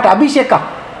 What? Abhisheka?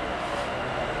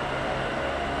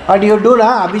 What do you do,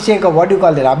 Abhisheka? What do you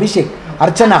call that? Abhishek?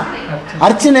 Archana?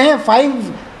 Archana,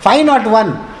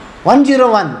 501.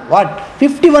 101. What?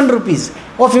 51 rupees.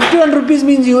 Oh, 51 rupees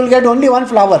means you will get only one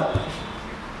flower.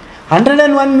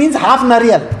 101 means half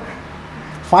nariyal.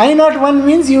 501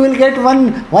 means you will get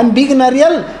one big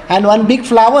nariyal and one big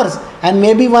flowers and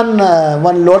maybe one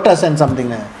lotus and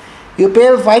something. You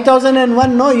pay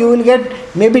 5001, no, you will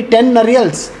get maybe 10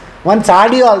 nariyals. One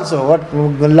sadi also, what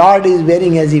the Lord is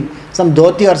wearing as if some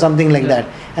dhoti or something like that.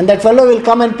 And that fellow will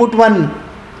come and put one,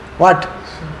 what?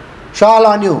 Shawl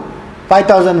on you,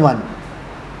 5001.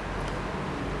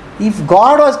 If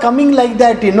God was coming like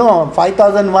that,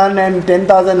 5001 and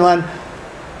 10,001,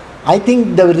 I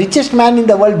think the richest man in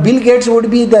the world, Bill Gates, would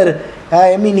be there.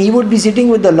 He would be sitting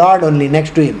with the Lord only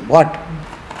next to him. What?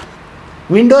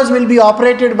 Windows will be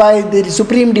operated by the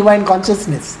Supreme Divine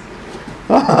Consciousness.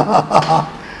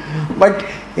 But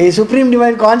a Supreme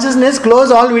Divine Consciousness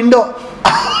close all window.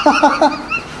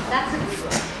 That's a good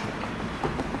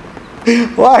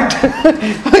one. What?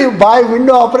 You buy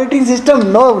window operating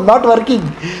system? No, not working.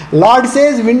 Lord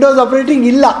says Windows operating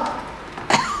illa.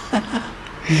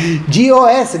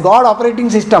 GOS, God operating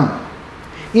system,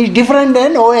 is different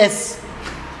than OS.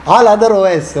 All other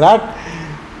OS, right?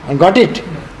 I got it.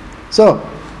 So,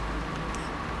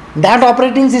 that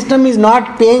operating system is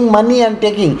not paying money and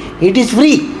taking. It is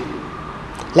free.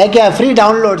 Like free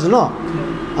downloads,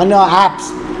 on your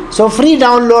apps. So, free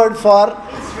download for...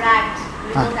 It's wrapped,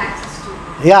 remote access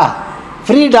to. Yeah,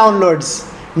 free downloads.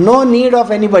 No need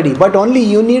of anybody, but only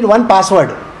you need one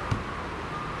password.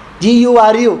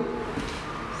 GURU.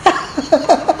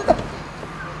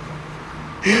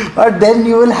 But then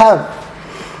you will have.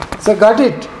 So, got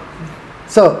it?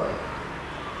 So,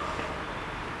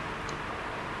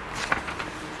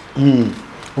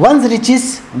 one's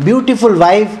riches, beautiful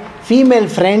wife, female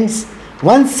friends,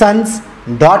 one's sons,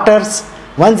 daughters,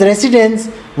 one's residence,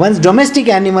 one's domestic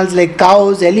animals like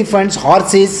cows, elephants,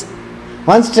 horses,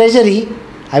 one's treasury,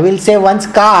 I will say one's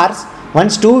cars,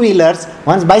 one's two-wheelers,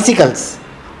 one's bicycles.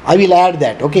 I will add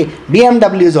that, okay?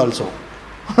 BMWs also.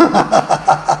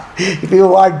 If you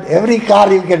want, every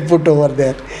car you can put over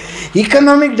there.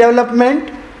 Economic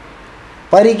development,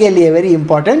 pari ke liye very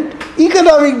important.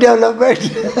 Economic development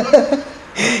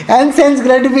and sense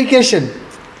gratification.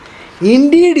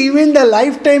 Indeed, even the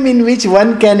lifetime in which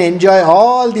one can enjoy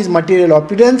all these material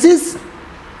opulences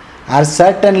are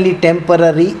certainly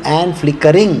temporary and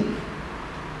flickering.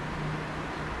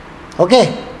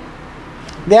 Okay?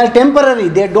 They are temporary.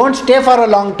 They don't stay for a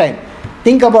long time.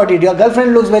 Think about it. Your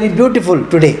girlfriend looks very beautiful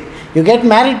today. You get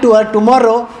married to her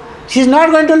tomorrow. She is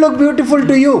not going to look beautiful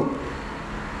to you.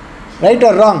 Right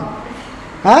or wrong?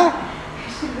 Huh?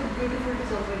 She look beautiful to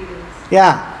somebody else.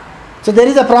 Yeah. So there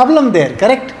is a problem there,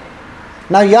 correct?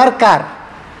 Now your car.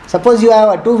 Suppose you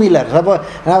have a two-wheeler.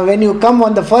 Now when you come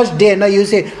on the first day, now you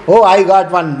say, oh, I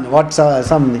got one,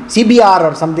 some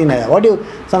CBR or something like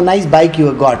that. Some nice bike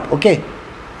you got, okay?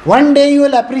 One day you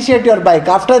will appreciate your bike.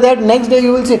 After that, next day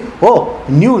you will say, oh,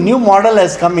 new model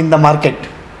has come in the market.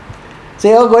 So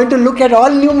you are going to look at all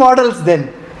new models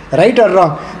then. Right or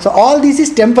wrong? So all this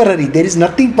is temporary. There is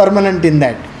nothing permanent in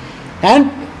that.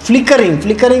 And flickering.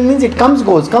 Flickering means it comes,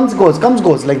 goes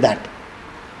like that.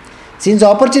 Since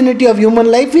opportunity of human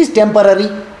life is temporary.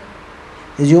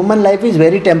 This human life is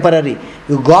very temporary.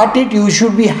 You got it, you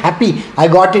should be happy. I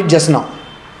got it just now.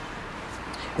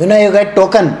 You get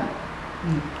token.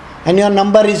 And your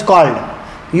number is called.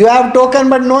 You have token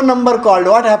but no number called.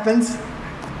 What happens?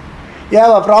 You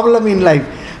have a problem in life.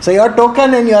 So your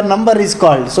token and your number is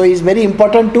called. So it's very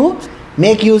important to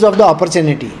make use of the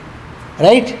opportunity.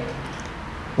 Right?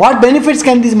 What benefits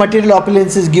can these material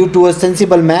opulences give to a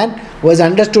sensible man who has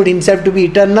understood himself to be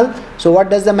eternal? So what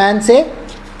does the man say?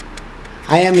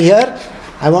 I am here.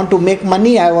 I want to make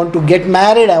money. I want to get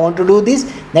married. I want to do this.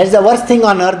 That's the worst thing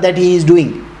on earth that he is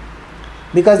doing.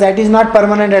 Because that is not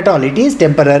permanent at all. It is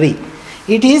temporary.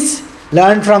 It is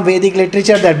learned from Vedic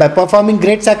literature that by performing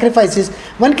great sacrifices,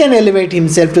 one can elevate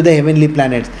himself to the heavenly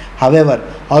planets. However,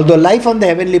 although life on the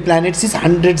heavenly planets is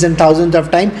hundreds and thousands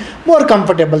of times more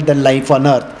comfortable than life on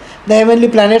earth, the heavenly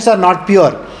planets are not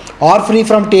pure or free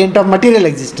from taint of material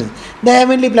existence. The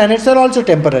heavenly planets are also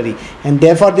temporary, and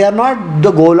therefore they are not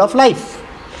the goal of life.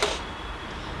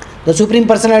 The Supreme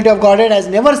Personality of Godhead has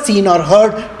never seen or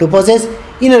heard to possess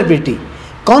inner beauty.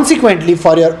 Consequently,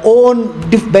 for your own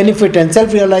benefit and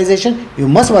self-realization, you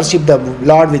must worship the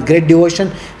Lord with great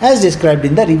devotion as described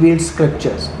in the revealed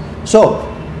scriptures. So,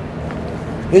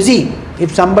 you see,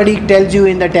 if somebody tells you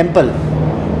in the temple,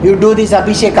 you do this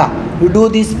abhisheka, you do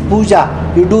this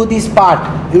puja, you do this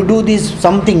part, you do this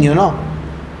something,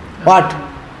 what?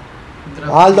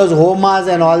 All those homas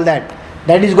and all that,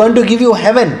 that is going to give you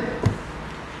heaven.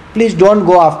 Please don't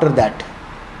go after that.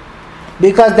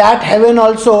 Because that heaven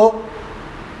also,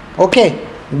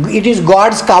 it is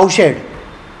God's cowshed.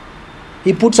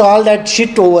 He puts all that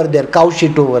shit over there, cow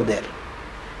shit over there.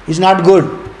 It's not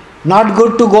good. Not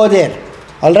good to go there.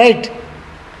 Alright?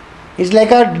 It's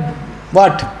like a,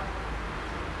 what?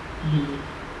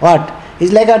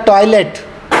 It's like a toilet.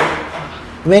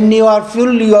 When you are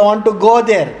full, you want to go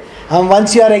there. And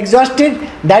once you are exhausted,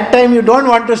 that time you don't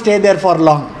want to stay there for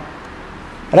long.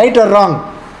 Right or wrong?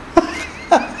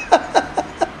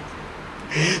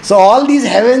 So all these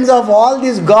heavens of all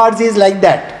these gods is like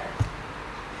that.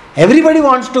 Everybody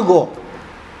wants to go.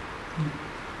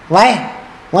 Why?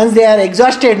 Once they are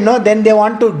exhausted, then they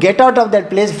want to get out of that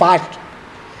place fast.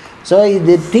 So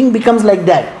the thing becomes like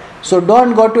that. So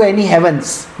don't go to any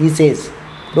heavens, he says.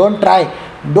 Don't try.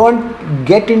 Don't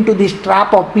get into this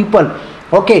trap of people.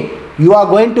 You are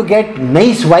going to get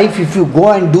nice wife if you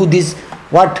go and do this,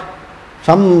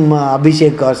 some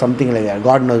abhishek or something like that.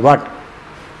 God knows what.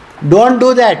 Don't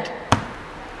do that.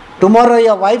 Tomorrow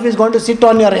your wife is going to sit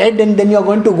on your head and then you are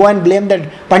going to go and blame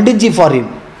that Panditji for him.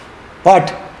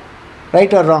 What?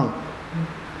 Right or wrong?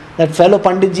 That fellow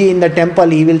Panditji in the temple,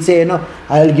 he will say,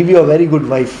 I will give you a very good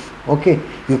wife.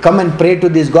 You come and pray to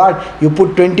this God, you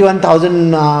put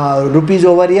 21,000 rupees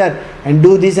over here and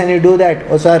do this and you do that.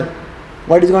 Oh sir,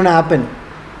 what is going to happen?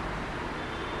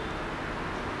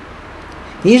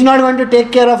 He is not going to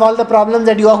take care of all the problems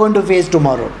that you are going to face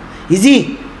tomorrow. Is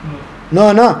he?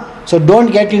 No. So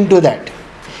don't get into that.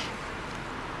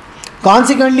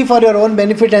 Consequently, for your own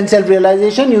benefit and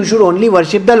self-realization, you should only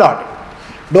worship the Lord.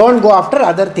 Don't go after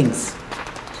other things.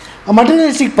 A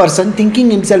materialistic person, thinking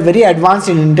himself very advanced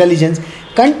in intelligence,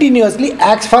 continuously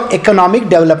acts for economic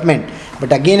development.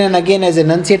 But again and again, as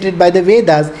enunciated by the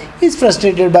Vedas, is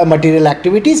frustrated by material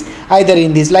activities, either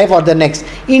in this life or the next.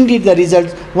 Indeed, the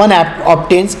results one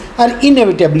obtains are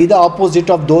inevitably the opposite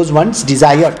of those once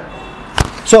desired.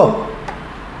 So,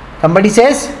 somebody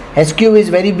says, SQ is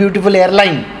very beautiful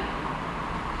airline.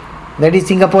 That is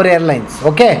Singapore Airlines.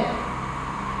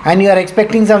 And you are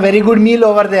expecting some very good meal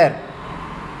over there.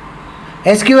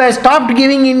 SQ has stopped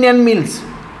giving Indian meals.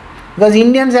 Because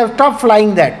Indians have stopped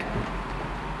flying that.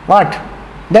 What?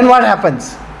 Then what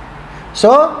happens?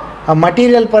 So, a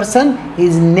material person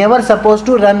is never supposed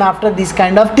to run after these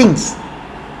kind of things.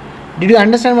 Did you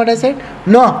understand what I said?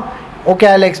 No.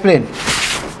 I'll explain.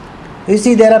 You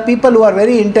see, there are people who are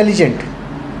very intelligent.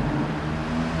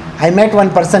 I met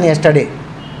one person yesterday.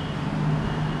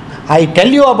 I tell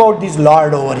you about this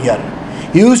Lord over here.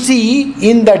 You see,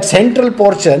 in that central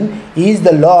portion is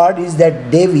the Lord, is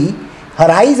that Devi. Her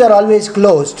eyes are always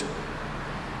closed.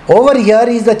 Over here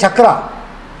is the chakra.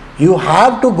 You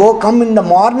have to come in the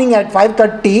morning at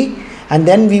 5:30 and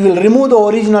then we will remove the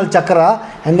original chakra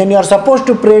and then you are supposed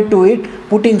to pray to it,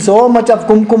 putting so much of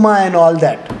kumkuma and all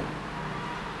that.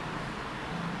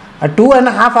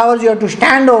 2.5 hours you have to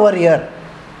stand over here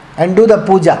and do the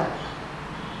puja.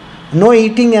 No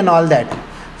eating and all that.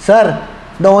 Sir,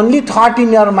 the only thought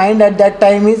in your mind at that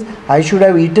time is, I should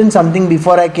have eaten something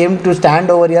before I came to stand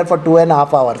over here for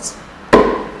 2.5 hours.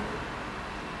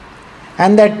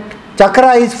 And that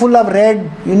chakra is full of red,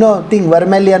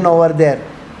 vermilion over there.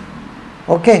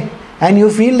 And you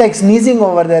feel like sneezing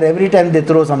over there every time they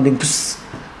throw something. Psst.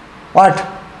 What?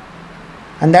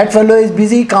 And that fellow is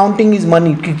busy counting his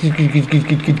money.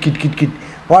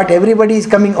 What? Everybody is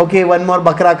coming. One more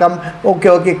bakra come.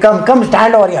 Come,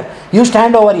 stand over here. You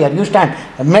stand over here. You stand.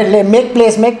 Make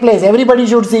place. Everybody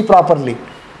should see properly.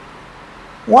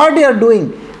 What you are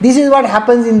doing? This is what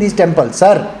happens in these temples.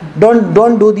 Sir,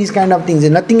 don't do these kind of things.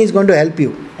 Nothing is going to help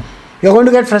you. You are going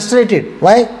to get frustrated.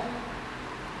 Why?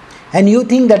 And you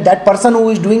think that person who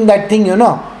is doing that thing,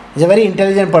 is a very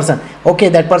intelligent person.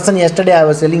 That person yesterday I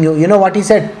was telling you, what he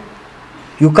said?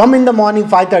 You come in the morning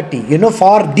 5:30.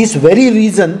 For this very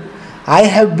reason, I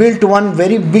have built one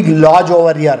very big lodge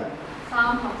over here.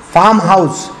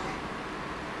 Farmhouse.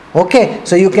 Okay,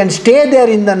 so you can stay there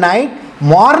in the night.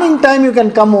 Morning time you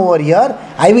can come over here.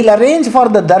 I will arrange for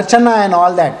the darshana and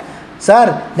all that. Sir,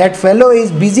 that fellow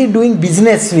is busy doing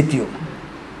business with you.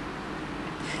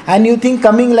 And you think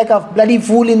coming like a bloody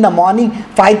fool in the morning,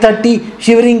 5:30,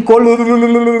 shivering cold,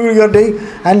 you're doing,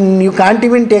 and you can't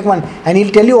even take one. And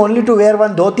he'll tell you only to wear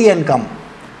one dhoti and come.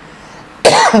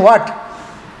 What?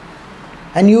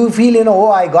 And you feel,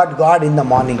 oh, I got God in the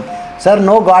morning. Sir,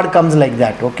 no God comes like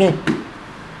that, okay?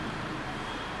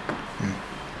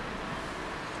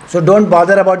 So don't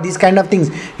bother about these kind of things.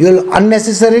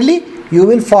 You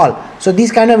will fall. So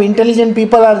these kind of intelligent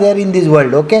people are there in this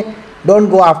world, okay? Don't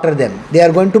go after them. They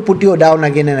are going to put you down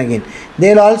again and again.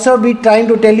 They will also be trying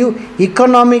to tell you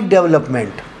economic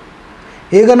development.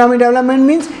 Economic development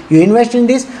means you invest in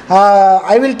this.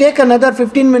 I will take another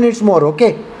 15 minutes more,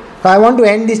 okay? I want to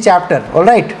end this chapter,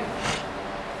 alright?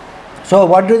 So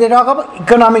what do they talk about?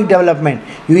 Economic development.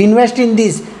 You invest in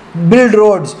this. Build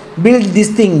roads, build this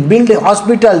thing, build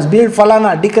hospitals, build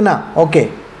falana, dikana, okay.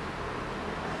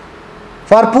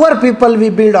 For poor people we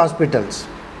build hospitals.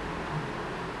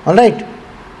 Alright.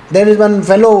 There is one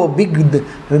fellow,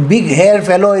 big hair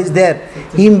fellow is there.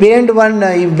 He made one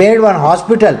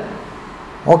hospital.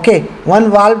 Okay, one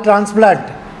valve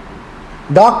transplant.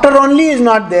 Doctor only is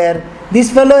not there. This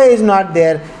fellow is not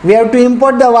there. We have to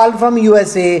import the valve from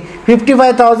USA.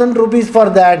 55,000 rupees for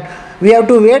that. We have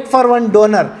to wait for one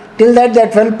donor. Till that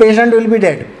patient will be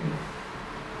dead.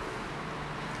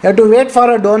 You have to wait for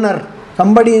a donor.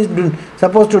 Somebody is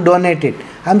supposed to donate it.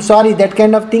 I'm sorry, that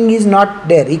kind of thing is not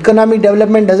there. Economic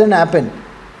development doesn't happen.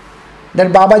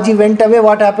 That Babaji went away,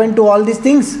 what happened to all these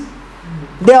things?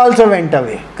 They also went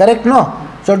away. Correct? No?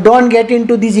 So don't get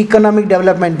into this economic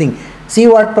development thing. See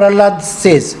what Prahlad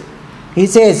says. He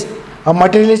says, a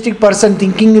materialistic person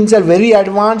thinking himself very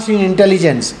advanced in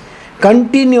intelligence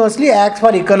continuously acts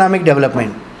for economic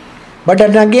development. But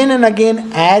again and again,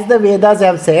 as the Vedas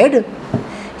have said,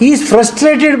 he is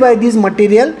frustrated by these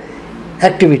material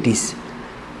activities,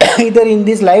 either in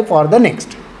this life or the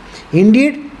next.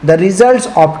 Indeed, the results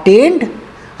obtained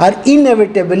are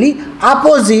inevitably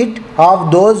opposite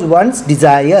of those one's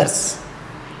desires.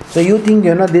 So you think,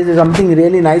 this is something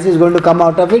really nice is going to come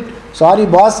out of it. Sorry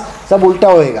boss, sab ulta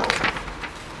hoega.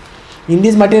 In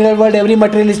this material world, every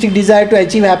materialistic desire to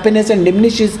achieve happiness and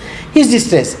diminishes his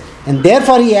distress. And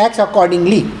therefore he acts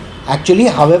accordingly. Actually,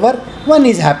 however, one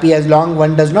is happy as long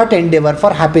one does not endeavor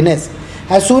for happiness.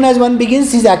 As soon as one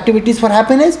begins his activities for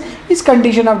happiness, his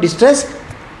condition of distress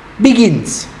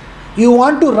begins. You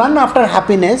want to run after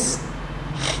happiness.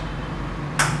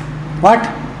 What?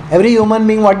 Every human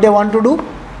being, what they want to do?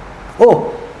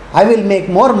 Oh, I will make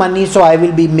more money, so I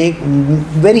will be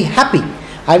very happy.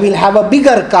 I will have a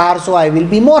bigger car, so I will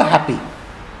be more happy.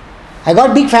 I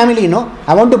got big family,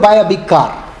 I want to buy a big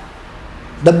car.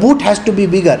 The boot has to be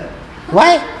bigger.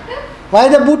 Why? Why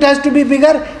the boot has to be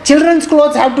bigger? Children's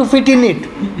clothes have to fit in it.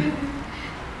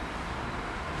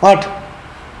 What?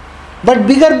 But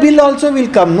bigger bill also will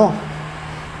come, no?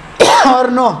 Or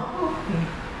no?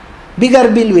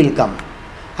 Bigger bill will come.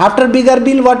 After bigger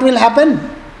bill, what will happen?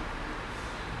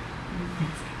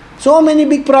 So many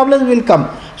big problems will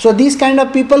come. So these kind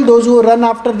of people, those who run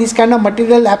after this kind of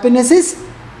material happinesses,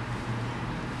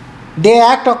 they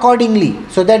act accordingly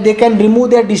so that they can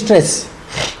remove their distress.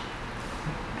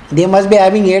 They must be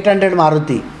having 800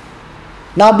 Maruti.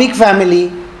 Now big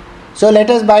family, so let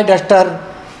us buy duster.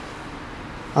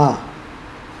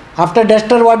 After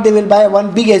duster, what they will buy?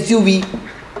 One big SUV.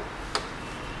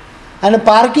 And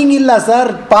parking illa,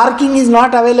 sir. Parking is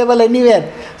not available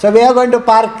anywhere. So where are you going to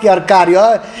park your car?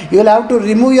 You will have to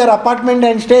remove your apartment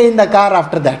and stay in the car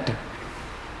after that.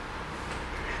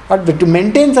 But to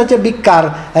maintain such a big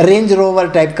car, a Range Rover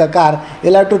type car, you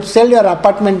will have to sell your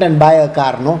apartment and buy a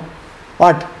car, no?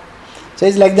 What? So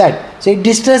it's like that. So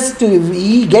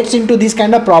he gets into this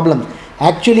kind of problem.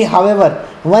 Actually, however,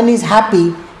 one is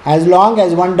happy as long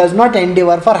as one does not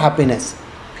endeavor for happiness.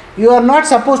 You are not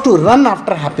supposed to run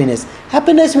after happiness.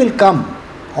 Happiness will come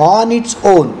on its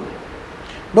own.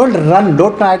 Don't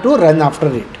try to run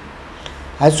after it.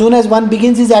 As soon as one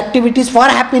begins his activities for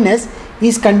happiness,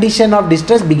 his condition of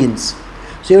distress begins.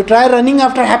 So you try running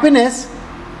after happiness,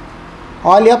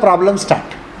 all your problems start.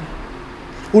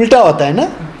 Ulta hota hai na?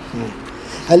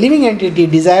 A living entity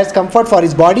desires comfort for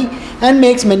his body and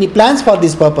makes many plans for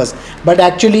this purpose. But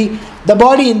actually, the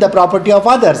body is the property of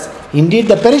others. Indeed,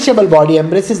 the perishable body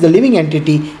embraces the living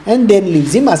entity and then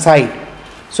leaves him aside.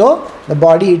 So, the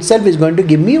body itself is going to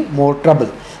give me more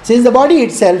trouble. since the body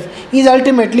itself is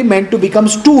ultimately meant to become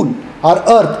stool or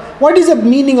earth. What is the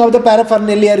meaning of the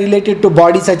paraphernalia related to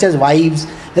body such as wives,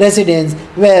 residence,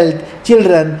 wealth,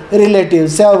 children,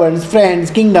 relatives, servants,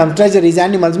 friends, kingdoms, treasuries,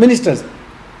 animals, ministers?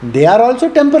 They are also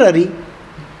temporary.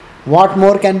 What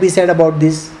more can be said about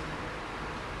this?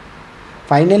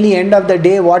 Finally, end of the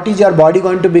day, what is your body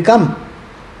going to become?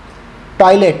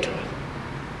 Toilet.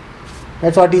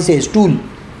 That's what he says, stool.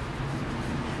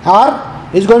 Or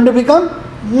is going to become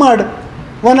mud.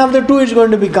 One of the two is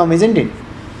going to become, isn't it?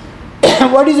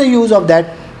 What is the use of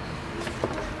that?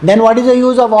 Then what is the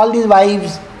use of all these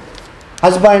wives,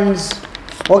 husbands?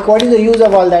 What is the use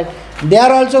of all that? They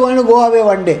are also going to go away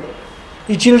one day.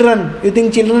 The children, you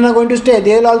think children are going to stay?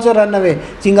 They will also run away.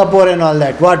 Singapore and all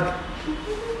that. What?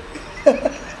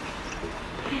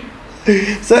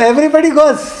 So everybody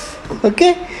goes.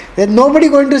 Okay? There's nobody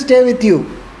going to stay with you.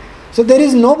 So there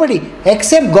is nobody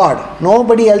except God.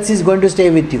 Nobody else is going to stay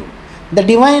with you. The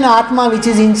divine Atma which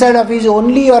is inside of you is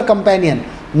only your companion.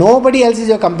 Nobody else is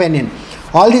your companion.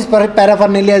 All this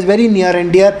paraphernalia is very near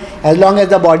and dear as long as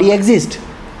the body exists.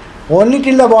 Only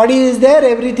till the body is there,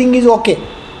 everything is okay.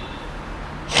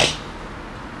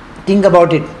 Think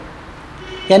about it.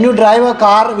 Can you drive a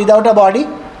car without a body?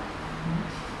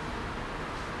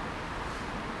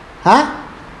 हाँ?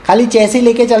 खाली चेसी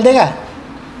लेके चल देगा?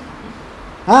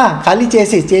 हाँ, खाली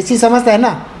चेसी. चेसी समझता है ना?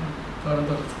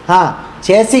 हाँ,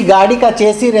 चेसी गाड़ी का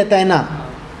चेसी रहता है ना,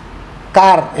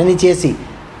 कार यानी चेसी.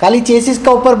 खाली चेसिस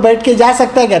का ऊपर बैठ के जा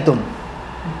सकता है क्या तुम?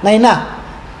 नहीं ना.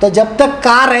 तो जब तक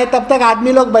कार है तब तक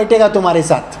आदमी लोग बैठेगा तुम्हारे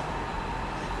साथ.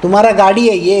 तुम्हारा गाड़ी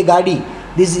है ये गाड़ी.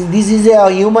 This is a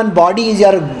human body is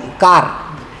your car.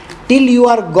 Till you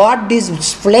are got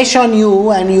this flesh on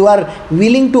you and you are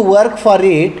willing to work for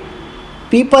it,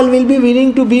 people will be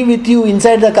willing to be with you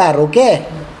inside the car, okay?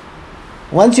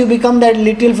 Once you become that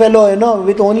little fellow,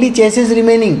 with only chassis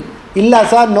remaining, illa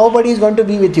sir, nobody is going to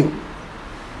be with you.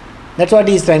 That's what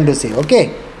he is trying to say,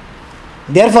 okay?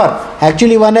 Therefore,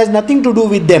 actually one has nothing to do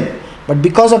with them, but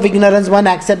because of ignorance one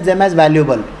accepts them as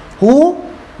valuable. Who?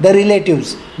 The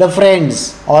relatives, the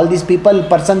friends, all these people,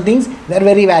 person, things, they are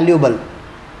very valuable.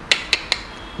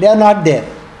 They are not there.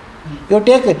 You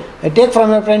take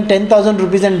from your friend 10,000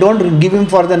 rupees and don't give him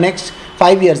for the next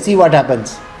 5 years. See what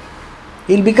happens.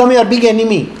 He will become your big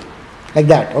enemy. Like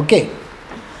that, okay.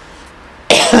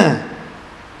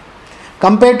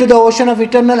 Compared to the ocean of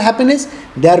eternal happiness,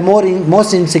 they are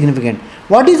most insignificant.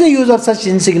 What is the use of such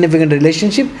insignificant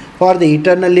relationship for the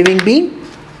eternal living being?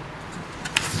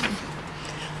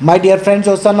 My dear friends,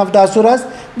 O son of the Asuras,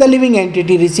 the living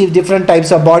entity receives different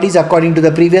types of bodies according to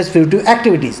the previous fruitive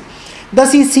activities.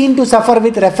 Thus he is seen to suffer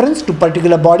with reference to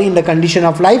particular body in the condition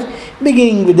of life,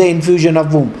 beginning with the infusion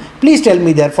of womb. Please tell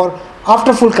me therefore,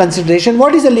 after full consideration,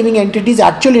 what is the living entity's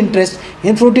actual interest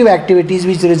in fruitive activities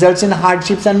which results in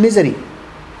hardships and misery?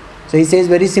 So he says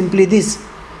very simply this.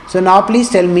 So now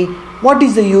please tell me, what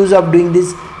is the use of doing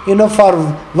this,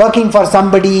 for working for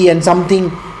somebody and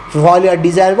something, for all your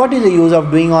desire, what is the use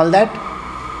of doing all that?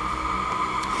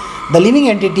 The living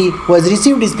entity who has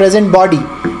received his present body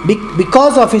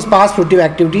because of his past fruitive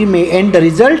activity may end the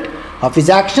result of his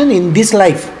action in this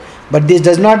life. But this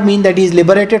does not mean that he is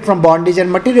liberated from bondage and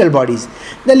material bodies.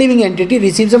 The living entity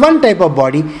receives one type of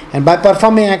body and by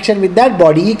performing action with that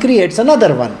body he creates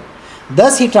another one.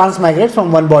 Thus he transmigrates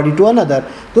from one body to another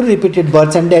through repeated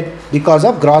births and death because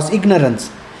of gross ignorance.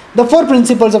 The four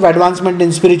principles of advancement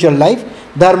in spiritual life,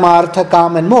 Dharma, Artha,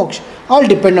 Kam and Moksha, all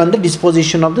depend on the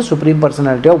disposition of the Supreme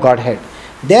Personality of Godhead.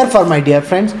 Therefore, my dear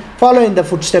friends, follow in the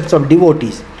footsteps of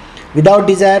devotees. Without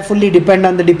desire, fully depend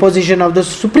on the disposition of the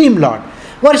Supreme Lord.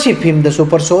 Worship Him, the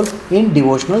Super Soul, in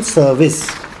devotional service.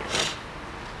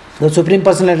 The Supreme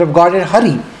Personality of Godhead,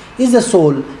 Hari, is the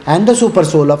soul and the Super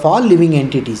Soul of all living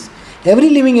entities.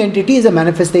 Every living entity is a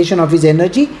manifestation of His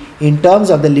energy in terms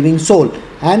of the living soul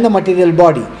and the material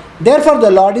body. Therefore, the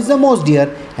Lord is the most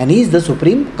dear and He is the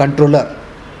Supreme Controller.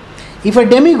 If a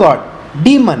demigod,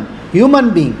 demon,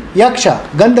 human being, yaksha,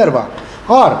 gandharva,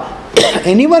 or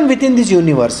anyone within this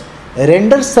universe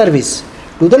renders service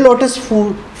to the lotus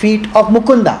feet of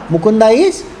Mukunda, Mukunda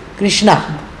is Krishna,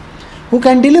 who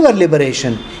can deliver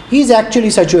liberation, he is actually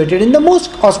situated in the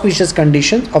most auspicious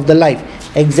conditions of the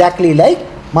life, exactly like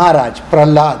Maharaj,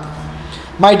 Prahlad.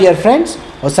 My dear friends,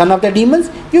 O son of the demons,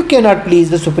 you cannot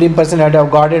please the Supreme Personality of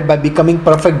Godhead by becoming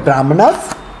perfect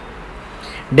Brahmanas,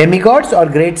 demigods or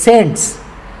great saints,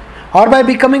 or by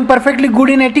becoming perfectly good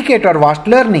in etiquette or vast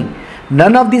learning.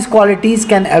 None of these qualities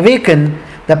can awaken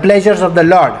the pleasures of the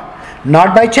Lord.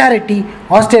 Not by charity,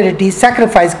 austerity,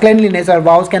 sacrifice, cleanliness or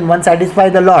vows can one satisfy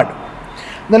the Lord.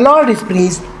 The Lord is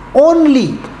pleased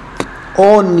only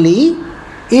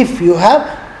if you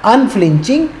have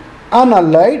unflinching,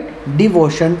 unalloyed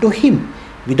devotion to Him.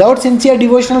 Without sincere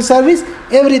devotional service,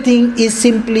 everything is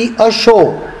simply a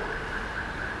show.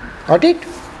 Got it?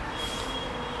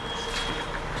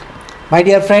 My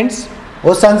dear friends,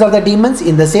 O sons of the demons,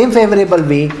 in the same favorable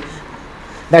way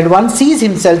that one sees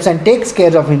himself and takes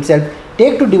care of himself,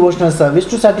 take to devotional service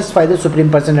to satisfy the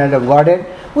Supreme Personality of Godhead,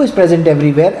 who is present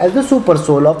everywhere as the super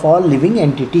soul of all living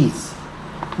entities.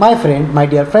 My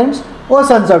dear friends, O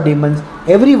sons of demons,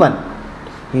 everyone,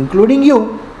 including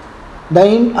you, the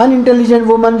unintelligent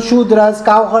woman, Shudras,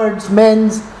 cowherds,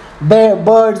 men,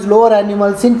 birds, lower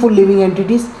animals, sinful living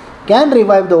entities, can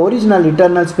revive the original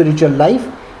eternal spiritual life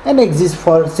and exist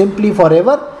simply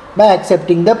forever by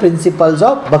accepting the principles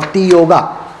of Bhakti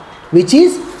Yoga, which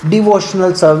is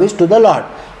devotional service to the Lord.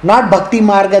 Not Bhakti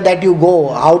Marga that you go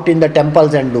out in the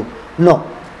temples and do. No.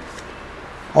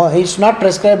 It's not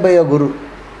prescribed by your Guru.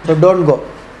 So don't go.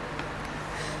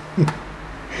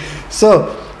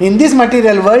 So, in this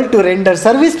material world, to render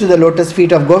service to the lotus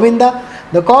feet of Govinda,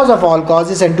 the cause of all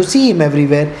causes, and to see Him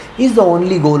everywhere, is the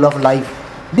only goal of life.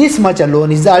 This much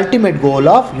alone is the ultimate goal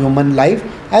of human life,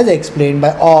 as explained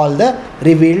by all the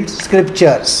revealed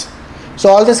scriptures. So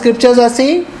all the scriptures are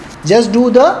saying, just do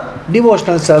the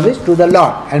devotional service to the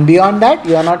Lord, and beyond that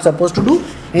you are not supposed to do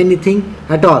anything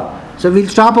at all. So we'll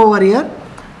stop over here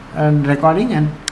and recording and